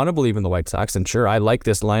 Like I want to believe in the White Sox, and sure, I like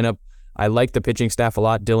this lineup. I like the pitching staff a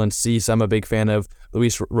lot. Dylan Cease, I'm a big fan of.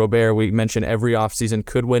 Luis Robert, we mentioned every offseason,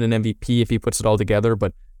 could win an MVP if he puts it all together,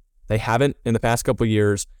 but they haven't in the past couple of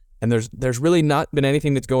years. And there's really not been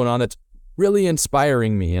anything that's going on that's really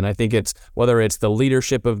inspiring me. And I think it's whether it's the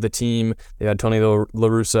leadership of the team, they had Tony La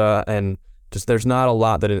Russa, and just there's not a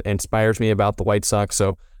lot that inspires me about the White Sox.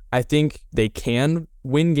 So I think they can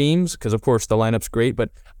win games because, of course, the lineup's great,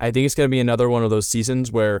 but I think it's going to be another one of those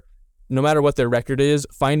seasons where no matter what their record is,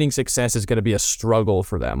 finding success is going to be a struggle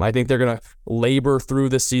for them. I think they're going to labor through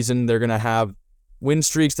the season. They're going to have win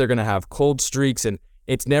streaks. They're going to have cold streaks, and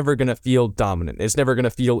it's never going to feel dominant. It's never going to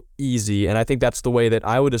feel easy. And I think that's the way that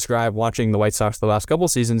I would describe watching the White Sox the last couple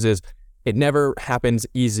seasons is it never happens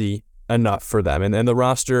easy enough for them. And the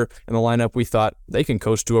roster and the lineup, we thought they can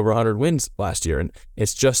coast to over 100 wins last year. And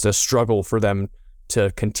it's just a struggle for them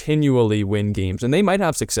to continually win games. And they might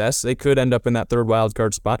have success. They could end up in that third wild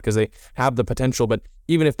card spot because they have the potential. But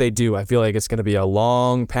even if they do, I feel like it's going to be a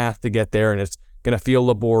long path to get there, and it's going to feel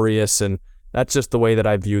laborious. And that's just the way that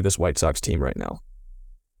I view this White Sox team right now.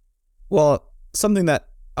 Well, something that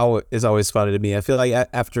is always funny to me, I feel like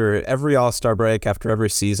after every All-Star break, after every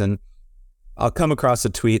season, I'll come across a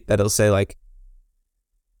tweet that'll say like,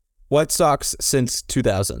 White Sox since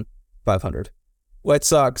 2000, 500. White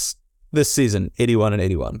Sox this season, 81 and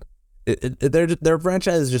 81. Their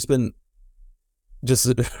franchise has just been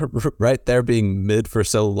just right there being mid for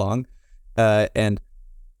so long. And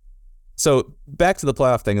so back to the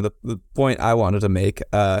playoff thing, the point I wanted to make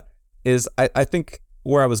is I think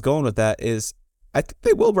where I was going with that is I think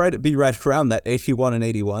they will be right around that 81 and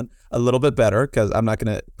 81, a little bit better because I'm not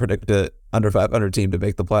going to predict a under 500 team to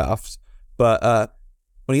make the playoffs. But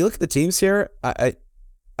when you look at the teams here, I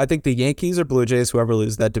think the Yankees or Blue Jays, whoever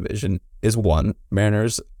loses that division, is one.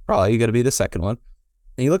 Mariners probably going to be the second one.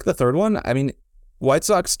 And you look at the third one, I mean, White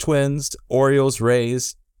Sox, Twins, Orioles,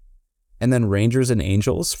 Rays, and then Rangers and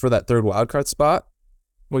Angels for that third wildcard spot.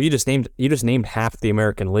 Well, you just named half the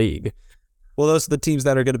American League. Well, those are the teams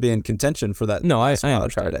that are going to be in contention for that. No, I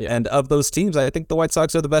understand. Yeah. And of those teams, I think the White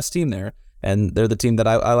Sox are the best team there. And they're the team that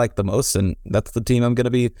I like the most. And that's the team I'm going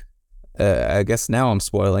to be, I guess now I'm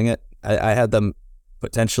spoiling it. I had them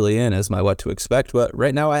potentially in as my what to expect, but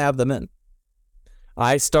right now I have them in. When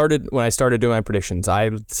I started doing my predictions, I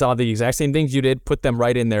saw the exact same things you did, put them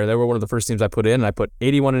right in there. They were one of the first teams I put in, and I put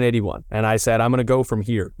 81 and 81. And I said, I'm going to go from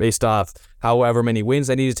here based off however many wins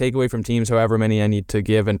I need to take away from teams, however many I need to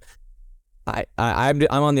give. And I'm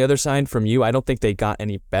on the other side from you. I don't think they got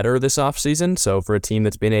any better this offseason. So for a team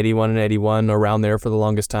that's been 81 and 81 around there for the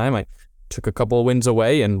longest time, I took a couple of wins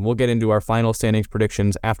away, and we'll get into our final standings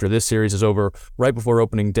predictions after this series is over, right before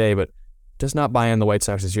opening day, but does not buy in the White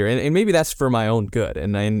Sox this year. And maybe that's for my own good.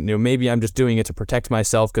 And maybe I'm just doing it to protect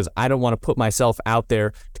myself because I don't want to put myself out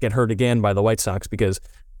there to get hurt again by the White Sox, because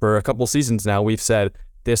for a couple seasons now, we've said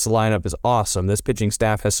this lineup is awesome. This pitching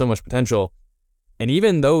staff has so much potential. And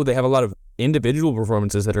even though they have a lot of individual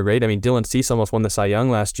performances that are great, I mean, Dylan Cease almost won the Cy Young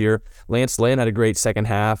last year. Lance Lynn had a great second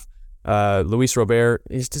half. Luis Robert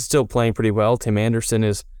is still playing pretty well. Tim Anderson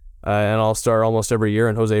is an all-star almost every year,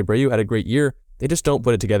 and Jose Abreu had a great year. They just don't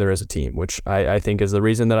put it together as a team, which I think is the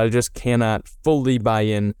reason that I just cannot fully buy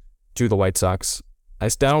in to the White Sox. I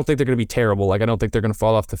don't think they're going to be terrible. Like, I don't think they're going to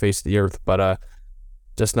fall off the face of the earth, but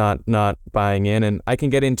just not buying in. And I can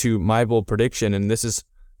get into my bold prediction, and this is,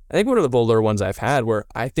 I think, one of the bolder ones I've had, where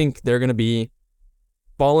I think they're going to be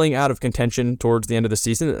falling out of contention towards the end of the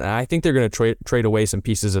season. And I think they're going to trade away some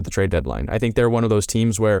pieces at the trade deadline. I think they're one of those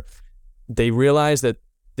teams where they realize that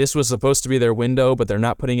this was supposed to be their window, but they're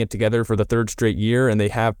not putting it together for the third straight year, and they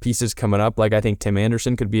have pieces coming up. Like, I think Tim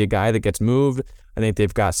Anderson could be a guy that gets moved. I think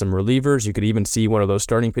they've got some relievers. You could even see one of those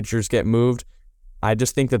starting pitchers get moved. I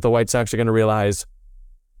just think that the White Sox are going to realize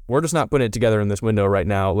we're just not putting it together in this window right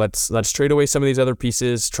now. Let's trade away some of these other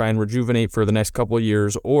pieces, try and rejuvenate for the next couple of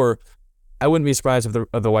years, or I wouldn't be surprised if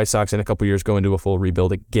the White Sox in a couple of years go into a full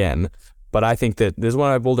rebuild again. But I think that this is one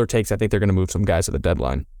of my bolder takes. I think they're going to move some guys at the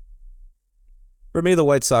deadline. For me, the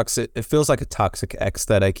White Sox, it feels like a toxic ex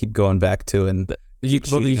that I keep going back to. And you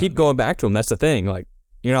keep going back to them. That's the thing. Like,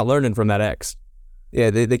 you're not learning from that ex. Yeah,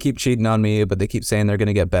 they keep cheating on me, but they keep saying they're going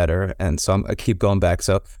to get better. And so I keep going back.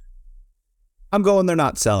 So I'm going, they're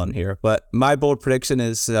not selling here. But my bold prediction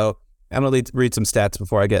is, so I'm going to read some stats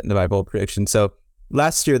before I get into my bold prediction. So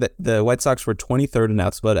last year, the White Sox were 23rd in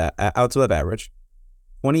outs above average,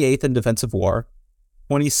 28th in defensive WAR,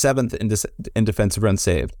 27th in defensive runs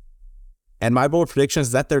saved. And my bold prediction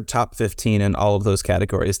is that they're top 15 in all of those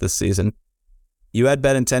categories this season. You had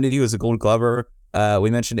Benintendi, who was a Gold Glover. We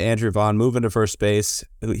mentioned Andrew Vaughn moving to first base.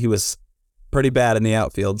 He was pretty bad in the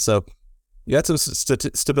outfield. So you had some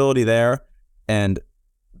stability there. And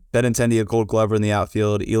Benintendi, a Gold Glover in the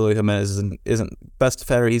outfield. Eloy Jimenez isn't best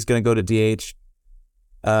defender. He's going to go to DH.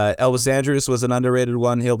 Elvis Andrus was an underrated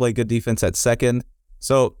one. He'll play good defense at second.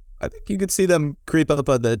 So I think you could see them creep up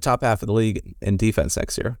at the top half of the league in defense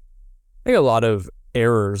next year. I think a lot of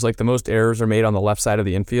errors, like the most errors are made on the left side of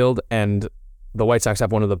the infield, and the White Sox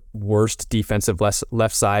have one of the worst defensive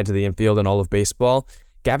left sides of the infield in all of baseball.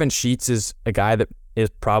 Gavin Sheets is a guy that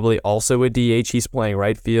is probably also a DH. He's playing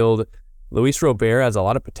right field. Luis Robert has a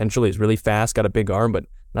lot of potential. He's really fast, got a big arm, but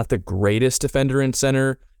not the greatest defender in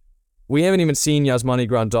center. We haven't even seen Yasmani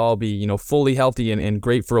Grandal be, fully healthy and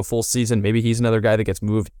great for a full season. Maybe he's another guy that gets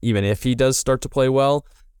moved even if he does start to play well.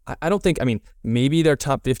 I don't think, maybe they're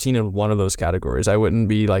top 15 in one of those categories. I wouldn't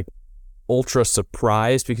be ultra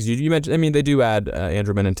surprised because you mentioned, they do add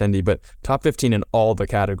Andrew Benintendi, but top 15 in all the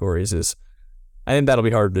categories I think that'll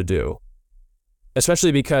be hard to do.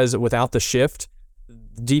 Especially because without the shift,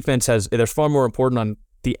 defense there's far more important on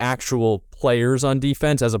the actual players on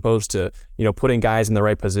defense as opposed to, putting guys in the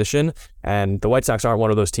right position. And the White Sox aren't one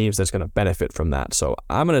of those teams that's going to benefit from that. So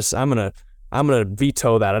I'm gonna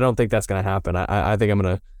veto that. I don't think that's going to happen. I think I'm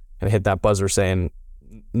gonna hit that buzzer saying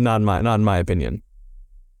not in my opinion.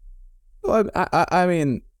 Well,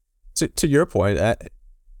 to your point,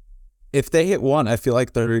 if they hit one, I feel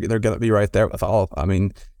like they're going to be right there with all.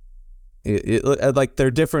 There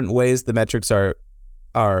are different ways the metrics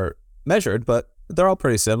are measured, but they're all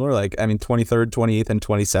pretty similar. 23rd, 28th, and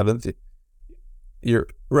 27th, you're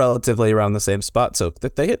relatively around the same spot. So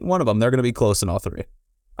if they hit one of them, they're going to be close in all three.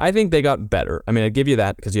 I think they got better. I'd give you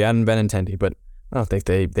that because you hadn't been Benintendi, but I don't think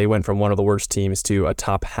they went from one of the worst teams to a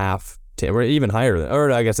top half team, or even higher,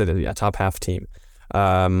 or I guess it is, yeah, top half team.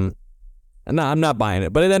 And I'm not buying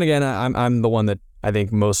it. But then again, I'm the one that I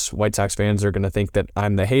think most White Sox fans are going to think that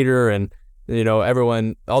I'm the hater, and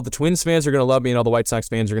everyone, all the Twins fans are going to love me, and all the White Sox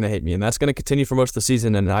fans are going to hate me, and that's going to continue for most of the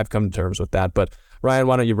season, and I've come to terms with that. But Ryan,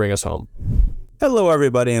 why don't you bring us home? Hello,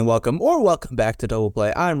 everybody, and welcome back to Double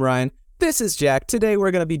Play. I'm Ryan. This is Jack. Today,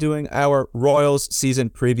 we're going to be doing our Royals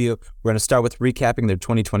season preview. We're going to start with recapping their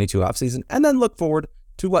 2022 offseason, and then look forward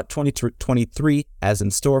to what 2023 has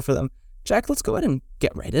in store for them. Jack, let's go ahead and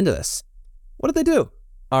get right into this. What did they do?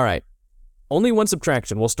 All right. Only one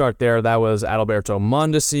subtraction. We'll start there. That was Adalberto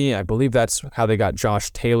Mondesi. I believe that's how they got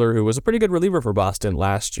Josh Taylor, who was a pretty good reliever for Boston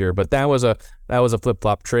last year, but that was a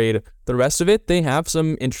flip-flop trade. The rest of it, they have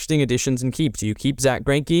some interesting additions and keeps. You keep Zach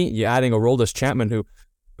Greinke, you're adding Aroldis Chapman, who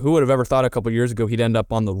would have ever thought a couple years ago he'd end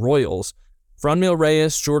up on the Royals. Franmil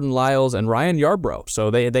Reyes, Jordan Lyles, and Ryan Yarbrough.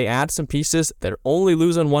 So they add some pieces. They're only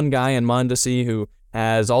losing one guy in Mondesi, who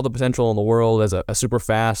has all the potential in the world as a super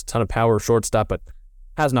fast, ton of power shortstop, but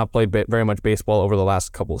has not played very much baseball over the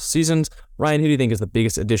last couple of seasons. Ryan, who do you think is the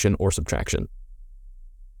biggest addition or subtraction?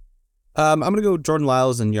 I'm going to go Jordan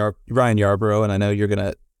Lyles and Ryan Yarbrough, and I know you're going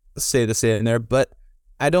to say the same there, but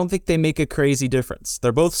I don't think they make a crazy difference.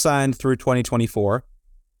 They're both signed through 2024,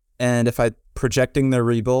 and if I'm projecting their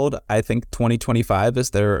rebuild, I think 2025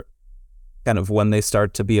 is their kind of when they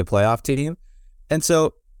start to be a playoff team. And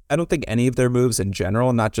so I don't think any of their moves in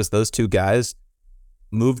general, not just those two guys,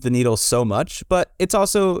 move the needle so much, but it's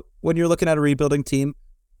also, when you're looking at a rebuilding team,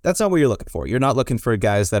 that's not what you're looking for. You're not looking for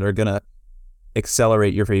guys that are going to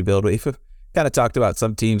accelerate your rebuild. We've kind of talked about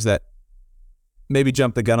some teams that maybe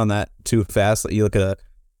jump the gun on that too fast. You look at a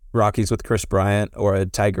Rockies with Chris Bryant or a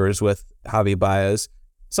Tigers with Javi Baez.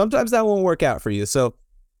 Sometimes that won't work out for you. So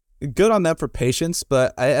good on them for patience,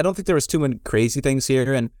 but I don't think there was too many crazy things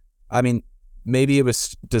here. And maybe it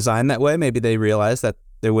was designed that way. Maybe they realized that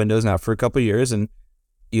their window's now for a couple of years, and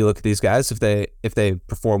you look at these guys, if they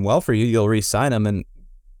perform well for you, you'll re-sign them. And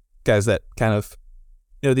guys that kind of,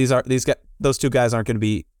 those two guys aren't going to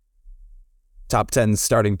be top 10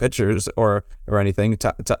 starting pitchers or anything.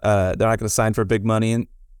 They're not going to sign for big money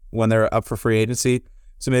when they're up for free agency.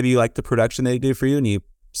 So maybe you like the production they do for you, and you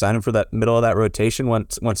sign them for that middle of that rotation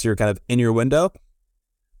once you're kind of in your window.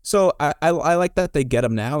 So I like that they get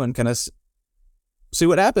them now and kind of see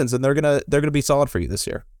what happens, and they're gonna be solid for you this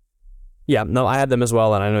year. Yeah, no, I had them as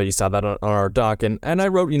well, and I know you saw that on our doc, and I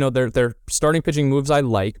wrote, their starting pitching moves I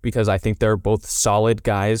like because I think they're both solid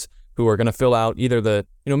guys who are going to fill out either the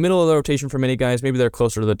middle of the rotation for many guys. Maybe they're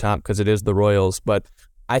closer to the top because it is the Royals, but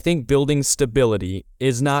I think building stability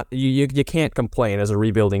is not, you can't complain as a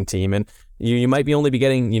rebuilding team, and you might be only be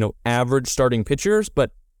getting average starting pitchers,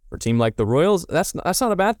 but for a team like the Royals, that's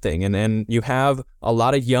not a bad thing, and you have a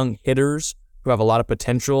lot of young hitters who have a lot of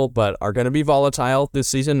potential but are going to be volatile this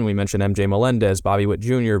season. We mentioned MJ Melendez, Bobby Witt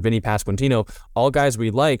Jr., Vinny Pasquantino, all guys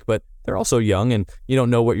we like, but they're also young, and you don't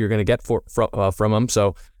know what you're going to get from them.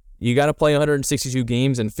 So you got to play 162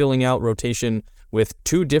 games, and filling out rotation with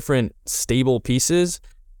two different stable pieces.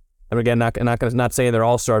 And again, not saying they're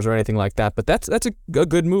all-stars or anything like that, but that's a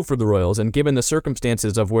good move for the Royals. And given the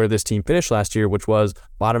circumstances of where this team finished last year, which was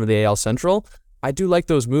bottom of the AL Central, I do like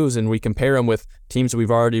those moves, and we compare them with teams that we've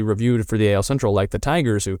already reviewed for the AL Central, like the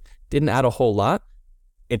Tigers, who didn't add a whole lot.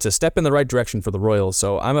 It's a step in the right direction for the Royals,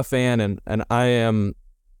 so I'm a fan, and I'm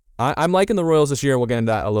liking the Royals this year. We'll get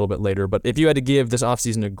into that a little bit later, but if you had to give this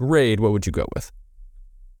offseason a grade, what would you go with?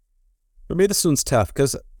 For me, this one's tough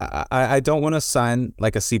because I don't want to sign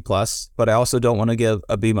like a C+, but I also don't want to give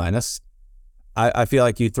a B-. I feel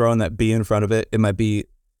like you throw in that B in front of it, it might be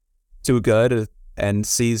too good, and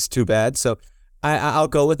C's too bad. So I'll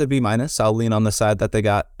go with a B-. I'll lean on the side that they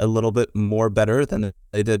got a little bit more better than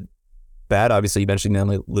they did bad. Obviously, you mentioned they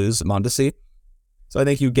only lose Mondesi. So I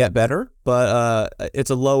think you get better, but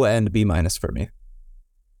it's a low-end B- for me.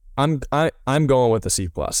 I'm going with a C+,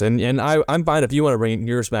 and I'm fine if you want to bring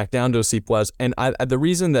yours back down to a C+. And the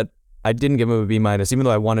reason that I didn't give him a B-, even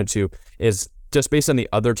though I wanted to, is just based on the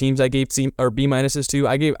other teams I gave C or B- to.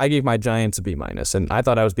 I gave my Giants a B-, and I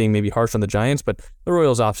thought I was being maybe harsh on the Giants, but the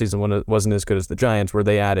Royals offseason wasn't as good as the Giants, where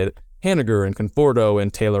they added Haniger and Conforto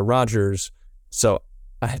and Taylor Rogers. So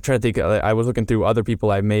I try to think. I was looking through other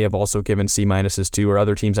people I may have also given C- to, or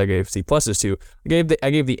other teams I gave C+ to. I gave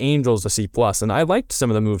the Angels a C+, and I liked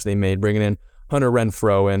some of the moves they made, bringing in Hunter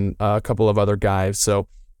Renfroe and a couple of other guys. So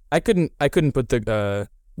I couldn't put the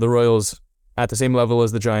Royals at the same level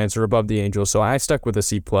as the Giants or above the Angels. So I stuck with a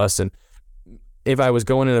C+. And if I was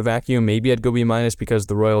going in a vacuum, maybe I'd go B- because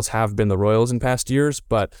the Royals have been the Royals in past years,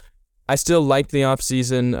 but I still liked the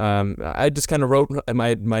offseason. I just kind of wrote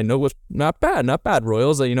my note was not bad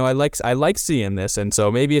Royals. I like seeing this, and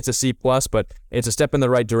so maybe it's a C+, but it's a step in the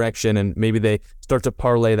right direction, and maybe they start to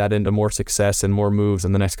parlay that into more success and more moves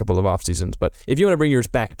in the next couple of off seasons. But if you want to bring yours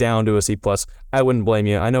back down to a C+, I wouldn't blame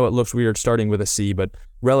you. I know it looks weird starting with a C, but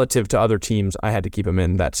relative to other teams, I had to keep them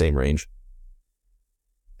in that same range.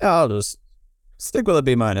 I'll just stick with a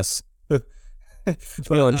B-.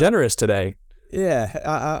 Feeling generous today.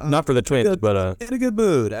 Yeah, not for the Twins, but in a good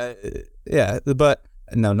mood. Yeah, but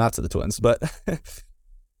no, not to the Twins. But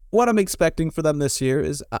what I'm expecting for them this year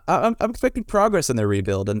is I'm expecting progress in their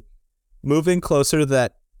rebuild and moving closer to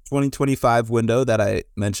that 2025 window that I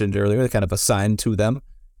mentioned earlier, kind of assigned to them.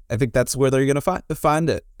 I think that's where they're going to find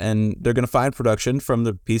it, and they're going to find production from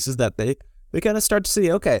the pieces that they kind of start to see.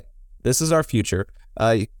 Okay, this is our future.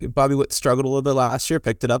 Bobby Witt struggled a little bit last year,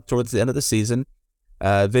 picked it up towards the end of the season.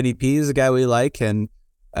 Vinny P is a guy we like, and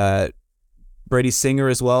Brady Singer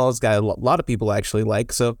as well is a guy a lot of people actually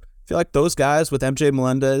like. So I feel like those guys with MJ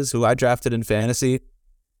Melendez, who I drafted in fantasy,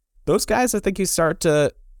 those guys, I think you start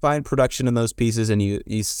to find production in those pieces, and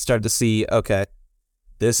you start to see, okay,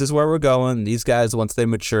 this is where we're going. These guys, once they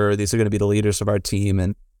mature, these are going to be the leaders of our team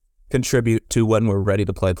and contribute to when we're ready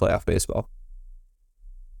to play playoff baseball.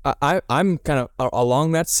 I'm kind of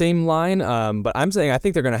along that same line, but I'm saying I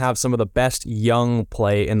think they're going to have some of the best young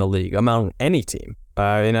play in the league among any team.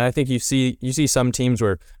 And I think you see some teams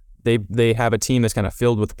where they have a team that's kind of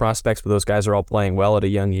filled with prospects, but those guys are all playing well at a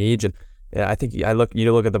young age. And I think you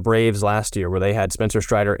look at the Braves last year where they had Spencer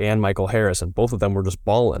Strider and Michael Harris, and both of them were just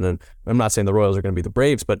balling. And I'm not saying the Royals are going to be the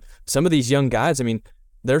Braves, but some of these young guys, I mean,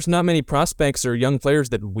 there's not many prospects or young players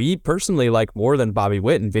that we personally like more than Bobby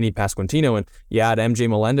Witt and Vinny Pasquantino. And you had MJ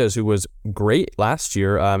Melendez, who was great last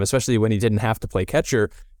year, especially when he didn't have to play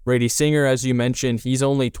catcher. Brady Singer, as you mentioned, he's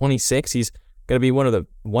only 26. He's going to be one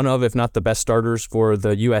of, if not the best starters for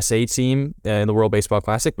the USA team in the World Baseball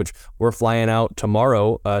Classic, which we're flying out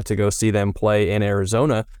tomorrow to go see them play in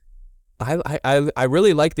Arizona. I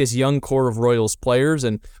really like this young core of Royals players,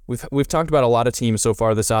 and we've talked about a lot of teams so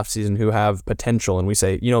far this offseason who have potential, and we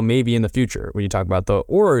say, maybe in the future, when you talk about the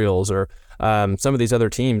Orioles or some of these other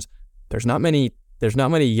teams, there's not many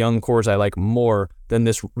young cores I like more than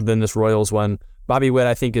this Royals one. Bobby Witt,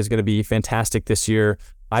 I think, is going to be fantastic this year.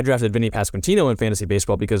 I drafted Vinny Pasquantino in fantasy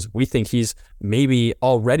baseball because we think he's maybe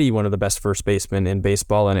already one of the best first basemen in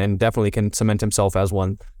baseball and definitely can cement himself as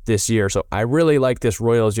one this year. So I really like this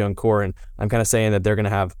Royals young core, and I'm kind of saying that they're going to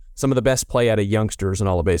have some of the best play out of youngsters in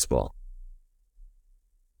all of baseball.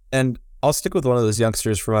 And I'll stick with one of those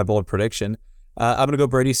youngsters for my bold prediction. I'm going to go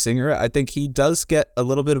Brady Singer. I think he does get a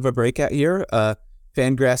little bit of a breakout year.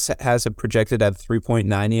 Fangraphs has him projected at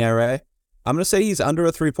 3.9 ERA. I'm going to say he's under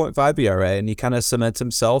a 3.5 ERA, and he kind of cements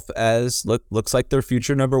himself as looks like their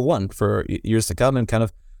future number one for years to come. And kind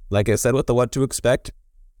of, like I said, with the what to expect,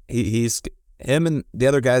 he's him and the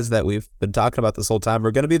other guys that we've been talking about this whole time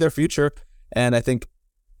are going to be their future. And I think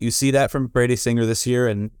you see that from Brady Singer this year,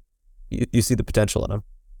 and you see the potential in him.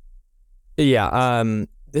 Yeah,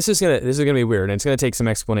 this is gonna be weird, and it's gonna take some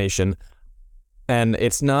explanation. And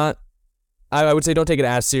it's not. I would say don't take it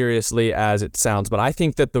as seriously as it sounds, but I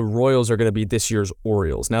think that the Royals are going to be this year's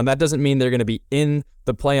Orioles. Now, that doesn't mean they're going to be in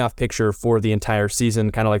the playoff picture for the entire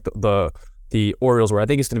season, kind of like the Orioles, where I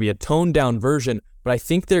think it's going to be a toned-down version, but I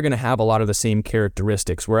think they're going to have a lot of the same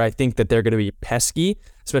characteristics, where I think that they're going to be pesky,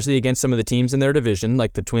 especially against some of the teams in their division,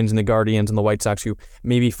 like the Twins and the Guardians and the White Sox, who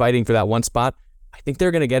may be fighting for that one spot. I think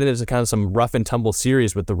they're going to get it as a kind of some rough-and-tumble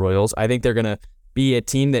series with the Royals. I think they're going to be a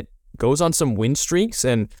team that goes on some win streaks,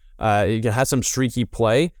 and you can have some streaky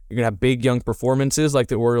play. You're going to have big young performances like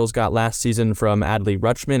the Orioles got last season from Adley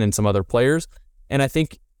Rutschman and some other players. And I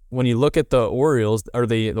think when you look at the Orioles, or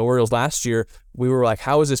the Orioles last year, we were like,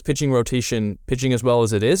 how is this pitching rotation pitching as well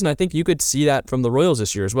as it is? And I think you could see that from the Royals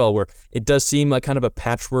this year as well, where it does seem like kind of a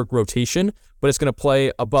patchwork rotation, but it's going to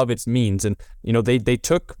play above its means. And, they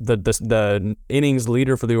took the innings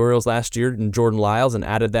leader for the Orioles last year, in Jordan Lyles, and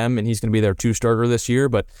added them, and he's going to be their 2-starter this year.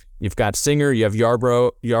 But you've got Singer, you have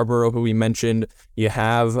Yarborough, who we mentioned, you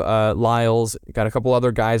have Lyles, you got a couple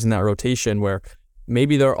other guys in that rotation where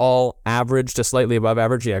maybe they're all average to slightly above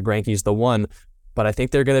average. Yeah, Greinke's the one, but I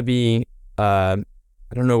think they're going to be, I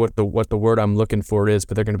don't know what the word I'm looking for is,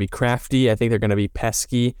 but they're going to be crafty. I think they're going to be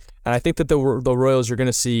pesky. And I think that the Royals are going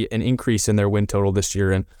to see an increase in their win total this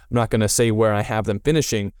year. And I'm not going to say where I have them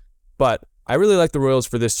finishing, but I really like the Royals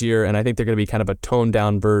for this year, and I think they're going to be kind of a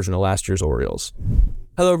toned-down version of last year's Orioles.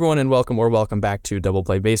 Hello, everyone, and welcome back to Double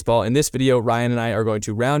Play Baseball. In this video, Ryan and I are going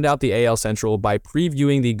to round out the AL Central by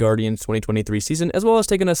previewing the Guardians' 2023 season, as well as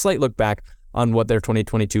taking a slight look back on what their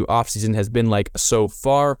 2022 offseason has been like so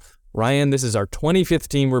far. Ryan, this is our 25th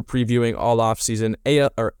team we're previewing all offseason.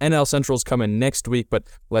 NL Central's coming next week, but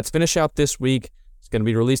let's finish out this week. It's going to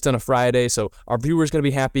be released on a Friday, so our viewers going to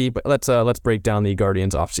be happy, but let's break down the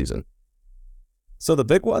Guardians offseason. So the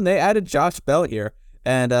big one, they added Josh Bell here,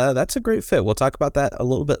 and that's a great fit. We'll talk about that a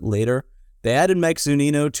little bit later. They added Mike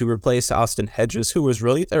Zunino to replace Austin Hedges, who was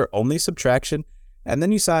really their only subtraction, and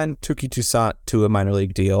then you signed Touki Toussaint to a minor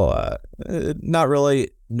league deal. Not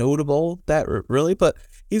really notable, really, but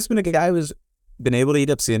he's been a guy who's been able to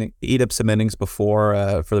eat up some innings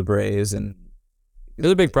before for the Braves, and he's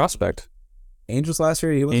a big prospect. Angels last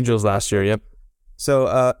year, yep.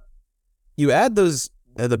 So you add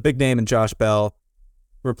the big name in Josh Bell,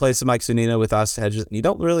 replace Mike Zunino with Austin Hedges, and you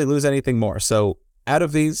don't really lose anything more. So out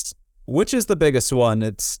of these, which is the biggest one?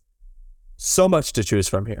 It's so much to choose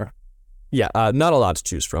from here. Yeah, not a lot to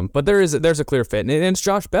choose from, but there's a clear fit, and it's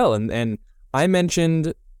Josh Bell. And I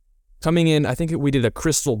mentioned coming in, I think we did a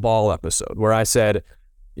crystal ball episode where I said,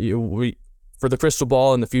 for the crystal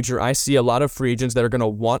ball in the future, I see a lot of free agents that are going to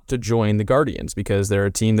want to join the Guardians because they're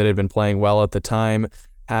a team that had been playing well at the time,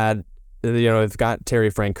 they've got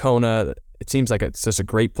Terry Francona. It seems like it's just a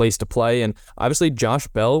great place to play. And obviously Josh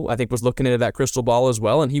Bell, I think, was looking into that crystal ball as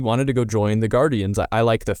well, and he wanted to go join the Guardians. I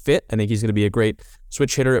like the fit. I think he's going to be a great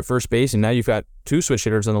switch hitter at first base, and now you've got 2 switch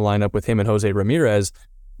hitters in the lineup with him and Jose Ramirez.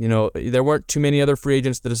 There weren't too many other free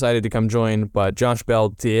agents that decided to come join, but Josh Bell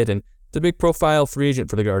did, and it's a big profile free agent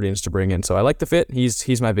for the Guardians to bring in. So I like the fit.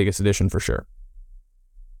 He's my biggest addition for sure.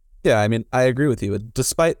 Yeah, I mean, I agree with you.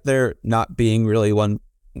 Despite there not being really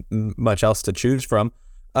much else to choose from,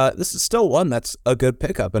 this is still one that's a good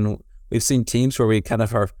pickup, and we've seen teams where we kind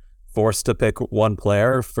of are forced to pick one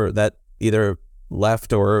player for that either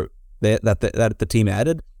left or that the team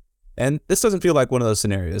added, and this doesn't feel like one of those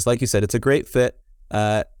scenarios. Like you said, it's a great fit.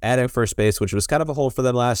 Adding first base, which was kind of a hole for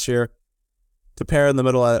them last year, to pair in the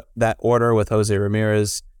middle of that order with Jose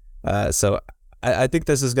Ramirez. So I think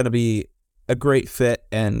this is going to be a great fit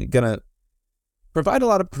and going to provide a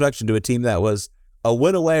lot of production to a team that was a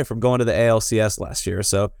win away from going to the ALCS last year.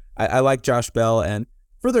 So I like Josh Bell, and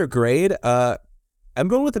for their grade, I'm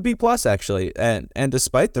going with a B+ actually. And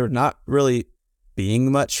despite there not really being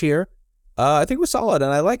much here, I think it was solid,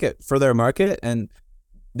 and I like it for their market. And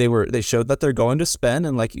they showed that they're going to spend,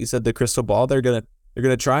 and like you said, the crystal ball, they're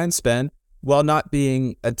gonna try and spend while not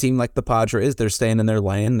being a team like the Padres. They're staying in their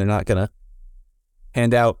lane. They're not gonna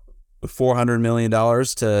hand out $400 million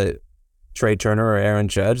to Trey Turner or Aaron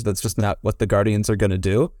Judge. That's just not what the Guardians are going to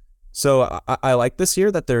do. So I like this year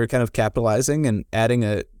that they're kind of capitalizing and adding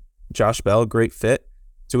a Josh Bell, great fit,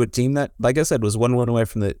 to a team that, like I said, was 1-1 away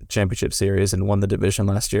from the championship series and won the division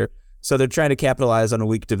last year. So they're trying to capitalize on a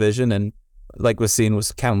weak division, and like was seen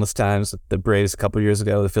was countless times, the Braves a couple years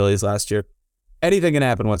ago, the Phillies last year. Anything can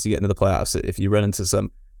happen once you get into the playoffs if you run into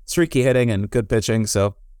some streaky hitting and good pitching.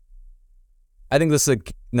 So I think this is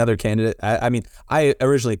another candidate. I mean, I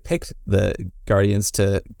originally picked the Guardians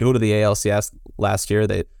to go to the ALCS last year.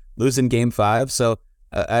 They lose in Game 5, so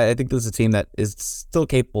I think this is a team that is still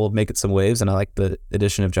capable of making some waves, and I like the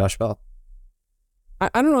addition of Josh Bell. I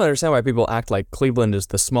don't really understand why people act like Cleveland is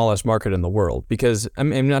the smallest market in the world, because I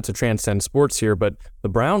mean, not to transcend sports here, but the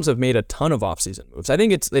Browns have made a ton of offseason moves. I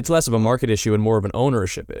think it's less of a market issue and more of an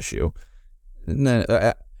ownership issue.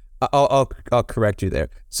 No, I'll correct you there.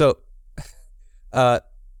 So,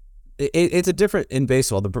 it's a different in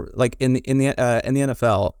baseball. Like in the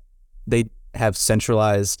NFL, they have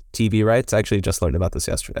centralized TV rights. I actually just learned about this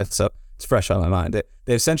yesterday, so it's fresh on my mind.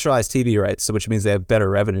 They have centralized TV rights, so which means they have better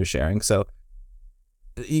revenue sharing. So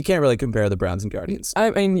you can't really compare the Browns and Guardians.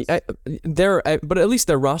 I mean, but at least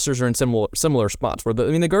their rosters are in similar spots. Where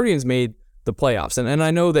the Guardians made the playoffs, and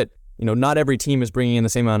I know that not every team is bringing in the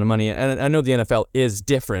same amount of money, and I know the NFL is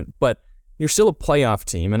different, but you're still a playoff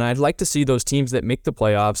team, and I'd like to see those teams that make the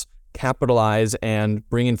playoffs capitalize and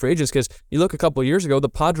bring in free agents, because you look a couple of years ago, the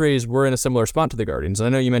Padres were in a similar spot to the Guardians. And I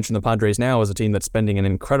know you mentioned the Padres now as a team that's spending an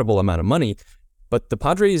incredible amount of money, but the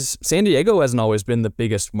Padres, San Diego hasn't always been the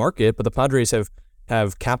biggest market, but the Padres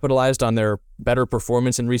have capitalized on their better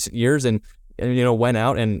performance in recent years and went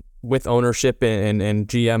out and with ownership and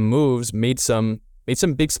GM moves made some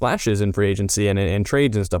big splashes in free agency and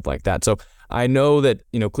trades and stuff like that. So I know that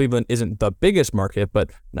Cleveland isn't the biggest market,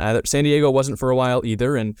 but San Diego wasn't for a while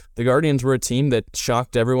either, and the Guardians were a team that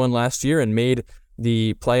shocked everyone last year and made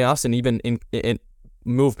the playoffs and even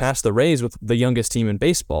moved past the Rays with the youngest team in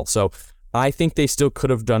baseball. So I think they still could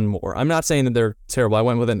have done more. I'm not saying that they're terrible. I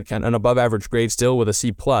went with an above average grade still with a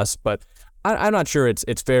C+, but I'm not sure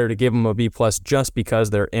it's fair to give them a B+ just because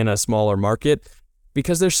they're in a smaller market,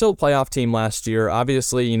 because they're still a playoff team last year.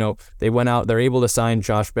 Obviously, they went out, they're able to sign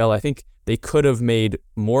Josh Bell. I think they could have made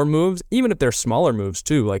more moves, even if they're smaller moves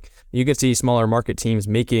too. Like you could see smaller market teams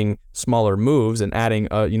making smaller moves and adding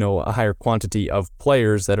a higher quantity of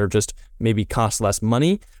players that are just maybe cost less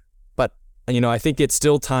money. But I think it's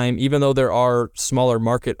still time, even though there are smaller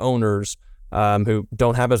market owners who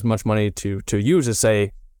don't have as much money to use as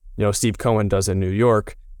say, Steve Cohen does in New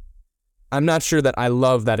York. I'm not sure that I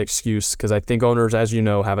love that excuse, because I think owners, as you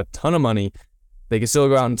know, have a ton of money. They can still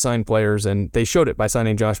go out and sign players, and they showed it by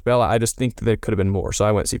signing Josh Bell. I just think that there could have been more, so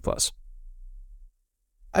I went C+.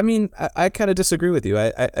 I mean, I kind of disagree with you.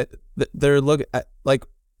 I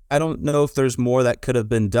don't know if there's more that could have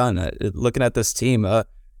been done. Looking at this team,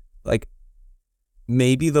 like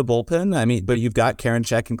maybe the bullpen. I mean, but you've got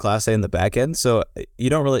Karinchak and Clase in the back end, so you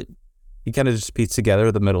kind of just piece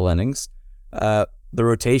together the middle innings. The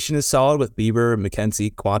rotation is solid with Bieber,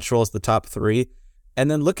 McKenzie, Quantrill as the top three. And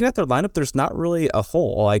then looking at their lineup, there's not really a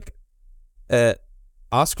hole. Like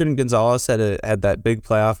Oscar Gonzalez had that big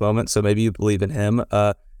playoff moment, so maybe you believe in him.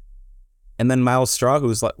 And then Miles Straw,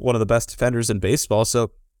 who's like one of the best defenders in baseball.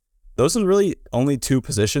 So those are really only two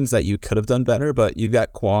positions that you could have done better. But you've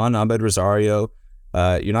got Quan, Ahmed Rosario.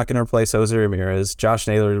 You're not going to replace Jose Ramirez. Josh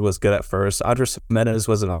Naylor was good at first. Andres Jimenez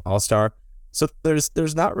was an all-star. So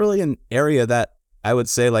there's not really an area that I would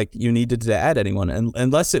say like you needed to add anyone, and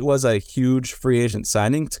unless it was a huge free agent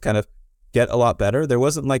signing to kind of get a lot better. There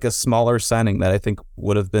wasn't like a smaller signing that I think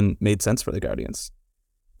would have been made sense for the Guardians.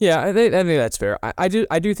 Yeah, I think that's fair. I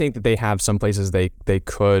do think that they have some places they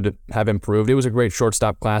could have improved. It was a great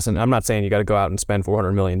shortstop class, and I'm not saying you got to go out and spend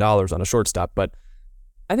 $400 million on a shortstop, but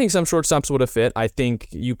I think some shortstops would have fit. I think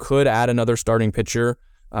you could add another starting pitcher.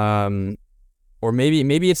 Or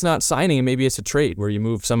maybe it's not signing, and maybe it's a trade where you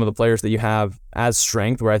move some of the players that you have as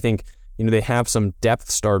strength, where I think they have some depth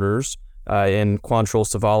starters in Quantrill,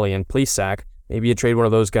 Savali, and Plesac. Maybe you trade one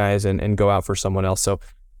of those guys and go out for someone else. So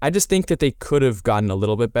I just think that they could have gotten a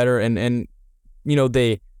little bit better, and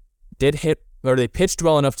they did hit, or they pitched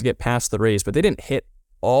well enough to get past the Rays, but they didn't hit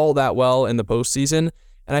all that well in the postseason.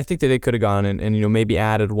 And I think that they could have gone and maybe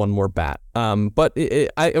added one more bat. But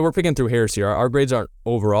we're picking through hairs here. Our grades aren't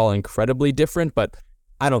overall incredibly different, but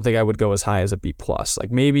I don't think I would go as high as a B+.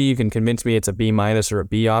 Like maybe you can convince me it's a B- or a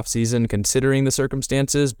B off season considering the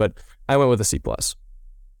circumstances, but I went with a C+.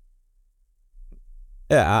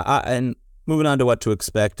 Yeah, and moving on to what to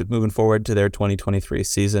expect moving forward to their 2023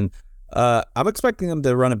 season. I'm expecting them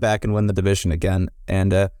to run it back and win the division again,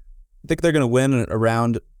 and I think they're going to win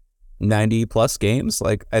around 90 plus games.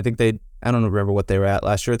 Like I think I don't remember what they were at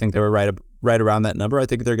last year. I think they were right around that number. I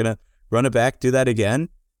think they're going to run it back, do that again.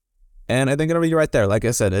 And I think it'll be right there. Like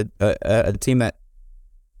I said, a team that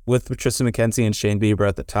with Tristan McKenzie and Shane Bieber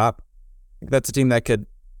at the top, that's a team that could,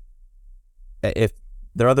 if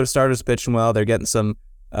their other starters pitching well, they're getting some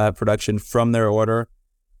production from their order.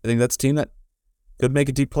 I think that's a team that could make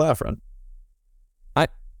a deep playoff run.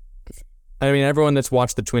 I mean, everyone that's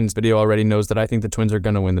watched the Twins video already knows that I think the Twins are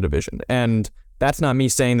going to win the division. And that's not me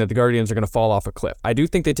saying that the Guardians are going to fall off a cliff. I do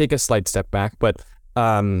think they take a slight step back, but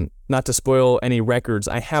not to spoil any records,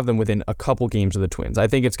 I have them within a couple games of the Twins. I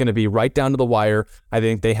think it's going to be right down to the wire. I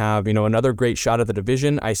think they have, another great shot at the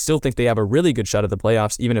division. I still think they have a really good shot at the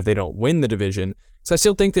playoffs, even if they don't win the division. So I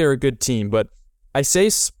still think they're a good team, but I say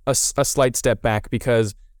a slight step back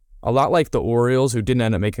because a lot like the Orioles, who didn't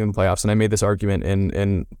end up making the playoffs, and I made this argument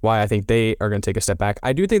in why I think they are going to take a step back.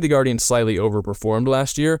 I do think the Guardians slightly overperformed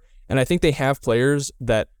last year, and I think they have players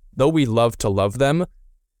that, though we love to love them,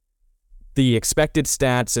 the expected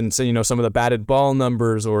stats and some of the batted ball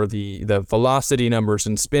numbers or the velocity numbers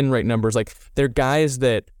and spin rate numbers, like they're guys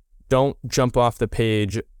that don't jump off the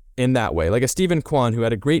page in that way. Like a Steven Kwan, who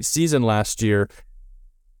had a great season last year.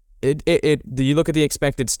 You look at the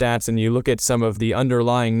expected stats and you look at some of the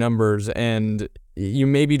underlying numbers, and you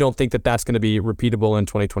maybe don't think that that's going to be repeatable in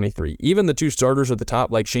 2023. Even the two starters at the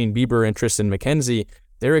top, like Shane Bieber and Tristan McKenzie,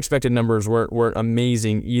 their expected numbers weren't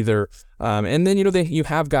amazing either. And then you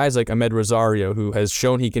have guys like Ahmed Rosario, who has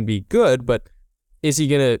shown he can be good, but is he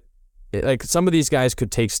going to? Like, some of these guys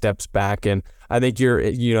could take steps back, and I think you're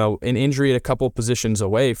an injury at a couple positions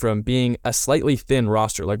away from being a slightly thin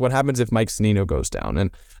roster. Like, what happens if Mike Zunino goes down,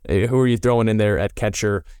 and who are you throwing in there at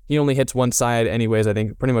catcher? He only hits one side anyways, I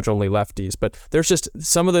think pretty much only lefties, but there's just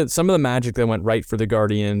some of the magic that went right for the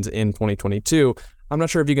Guardians in 2022. I'm not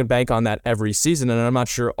sure if you can bank on that every season, and I'm not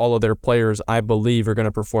sure all of their players, I believe, are going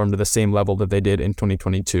to perform to the same level that they did in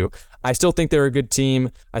 2022. I still think they're a good team.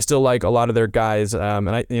 I still like a lot of their guys, and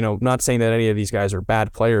I, not saying that any of these guys are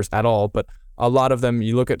bad players at all, but a lot of them,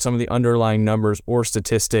 you look at some of the underlying numbers or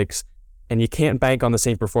statistics, and you can't bank on the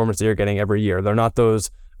same performance that you're getting every year. They're not those.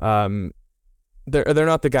 They're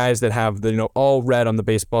not the guys that have the all red on the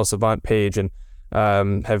Baseball Savant page and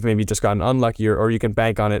have maybe just gotten unlucky, or you can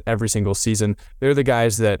bank on it every single season. They're the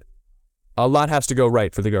guys that a lot has to go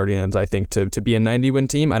right for the Guardians, I think, to be a 90-win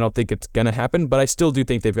team. I don't think it's going to happen, but I still do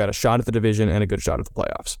think they've got a shot at the division and a good shot at the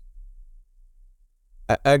playoffs.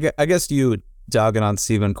 I guess you dogging on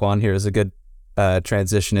Steven Kwan here is a good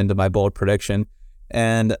transition into my bold prediction.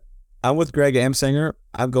 And I'm with Greg Amsinger.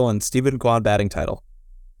 I'm going Steven Kwan batting title.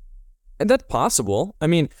 And that's possible. I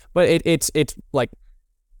mean, but it's like,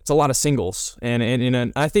 it's a lot of singles, and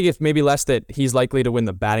I think it's maybe less that he's likely to win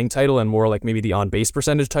the batting title and more like maybe the on-base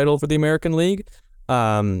percentage title for the American League.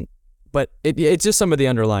 But it's just some of the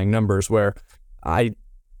underlying numbers where I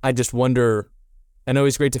just wonder. I know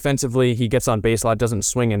he's great defensively. He gets on base a lot, doesn't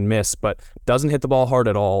swing and miss, but doesn't hit the ball hard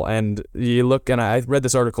at all. And you look, and I read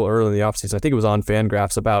this article early in the offseason, I think it was on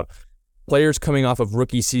Fangraphs, about players coming off of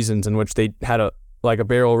rookie seasons in which they had a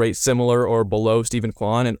barrel rate similar or below Steven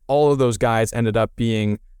Kwan, and all of those guys ended up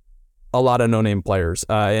being a lot of no-name players.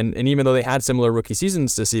 And even though they had similar rookie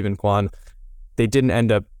seasons to Steven Kwan, they didn't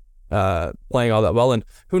end up playing all that well. And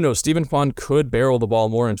who knows, Steven Kwan could barrel the ball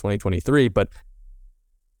more in 2023, but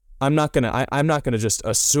I'm not gonna just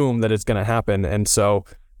assume that it's gonna happen. And so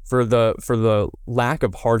for the lack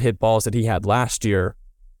of hard hit balls that he had last year,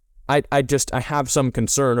 I have some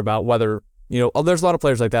concern about whether, there's a lot of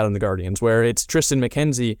players like that in the Guardians, where it's Tristan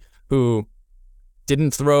McKenzie who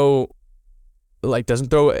doesn't throw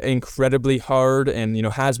incredibly hard and,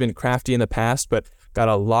 has been crafty in the past, but got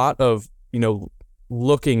a lot of,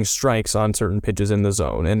 looking strikes on certain pitches in the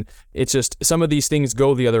zone. And it's just some of these things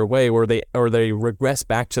go the other way where they regress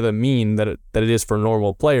back to the mean that it is for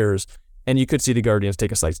normal players. And you could see the Guardians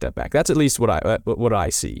take a slight step back. That's at least what I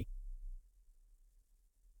see.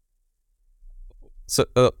 So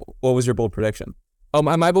what was your bold prediction?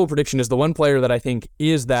 My bold prediction is the one player that I think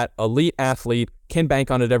is that elite athlete, can bank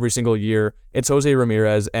on it every single year. It's Jose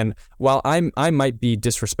Ramirez. And while I might be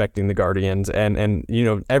disrespecting the Guardians, and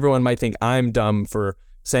everyone might think I'm dumb for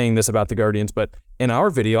saying this about the Guardians, but in our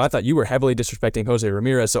video, I thought you were heavily disrespecting Jose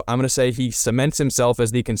Ramirez. So I'm going to say he cements himself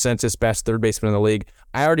as the consensus best third baseman in the league.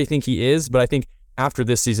 I already think he is, but I think after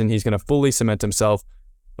this season, he's going to fully cement himself.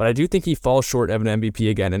 But I do think he falls short of an MVP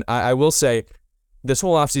again. And I will say, this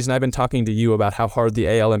whole offseason, I've been talking to you about how hard the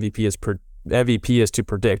AL MVP is to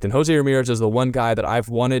predict. And Jose Ramirez is the one guy that I've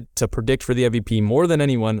wanted to predict for the MVP more than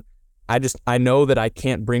anyone. I know that I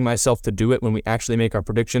can't bring myself to do it when we actually make our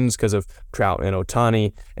predictions because of Trout and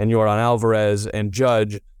Ohtani and Yordan Alvarez and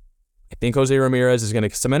Judge. I think Jose Ramirez is going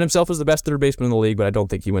to cement himself as the best third baseman in the league, but I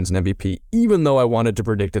don't think he wins an MVP, even though I wanted to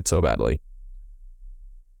predict it so badly.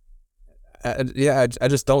 I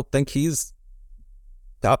just don't think he's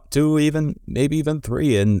top two, maybe even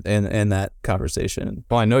three in that conversation.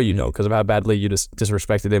 Well, I know because of how badly you just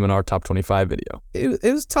disrespected him in our top 25 video. It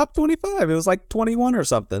was top 25. It was like 21 or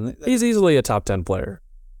something. He's easily a top 10 player.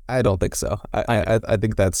 I don't think so. I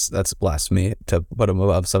think that's blasphemy to put him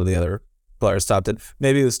above some of the other players top 10.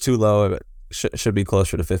 Maybe it was too low. But should be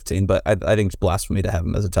closer to 15, but I think it's blasphemy to have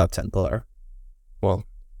him as a top 10 player. Well,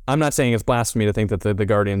 I'm not saying it's blasphemy to think that the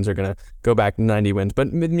Guardians are going to go back 90 wins,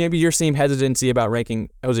 but maybe your same hesitancy about ranking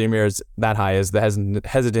Jose Ramirez that high is the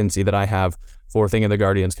hesitancy that I have for thinking the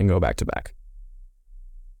Guardians can go back to back.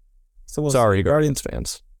 So sorry, Guardians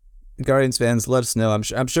fans. Guardians fans, let us know.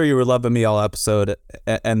 I'm sure you were loving me all episode,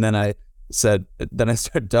 and then I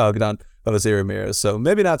started dogging on Jose Ramirez. So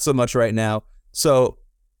maybe not so much right now. So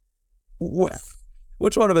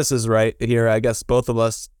which one of us is right here? I guess both of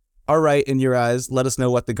us are right in your eyes. Let us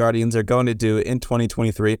know what the Guardians are going to do in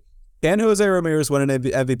 2023. Can Jose Ramirez win an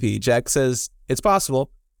MVP? Jack says it's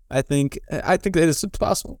possible. I think it is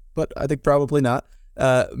possible, but I think probably not.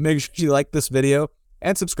 Make sure you like this video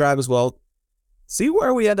and subscribe as well. See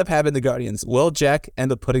where we end up having the Guardians. Will Jack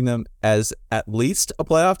end up putting them as at least a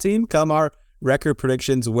playoff team? Come our record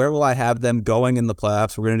predictions. Where will I have them going in the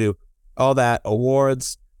playoffs? We're going to do all that,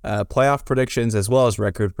 awards, playoff predictions, as well as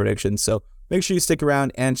record predictions. So make sure you stick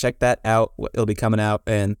around and check that out. It'll be coming out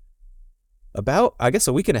in about, I guess,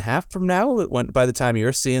 a week and a half from now by the time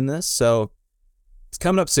you're seeing this. So it's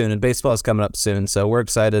coming up soon, and baseball is coming up soon. So we're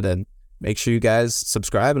excited, and make sure you guys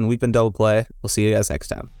subscribe, and we've been Double Play. We'll see you guys next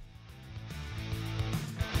time.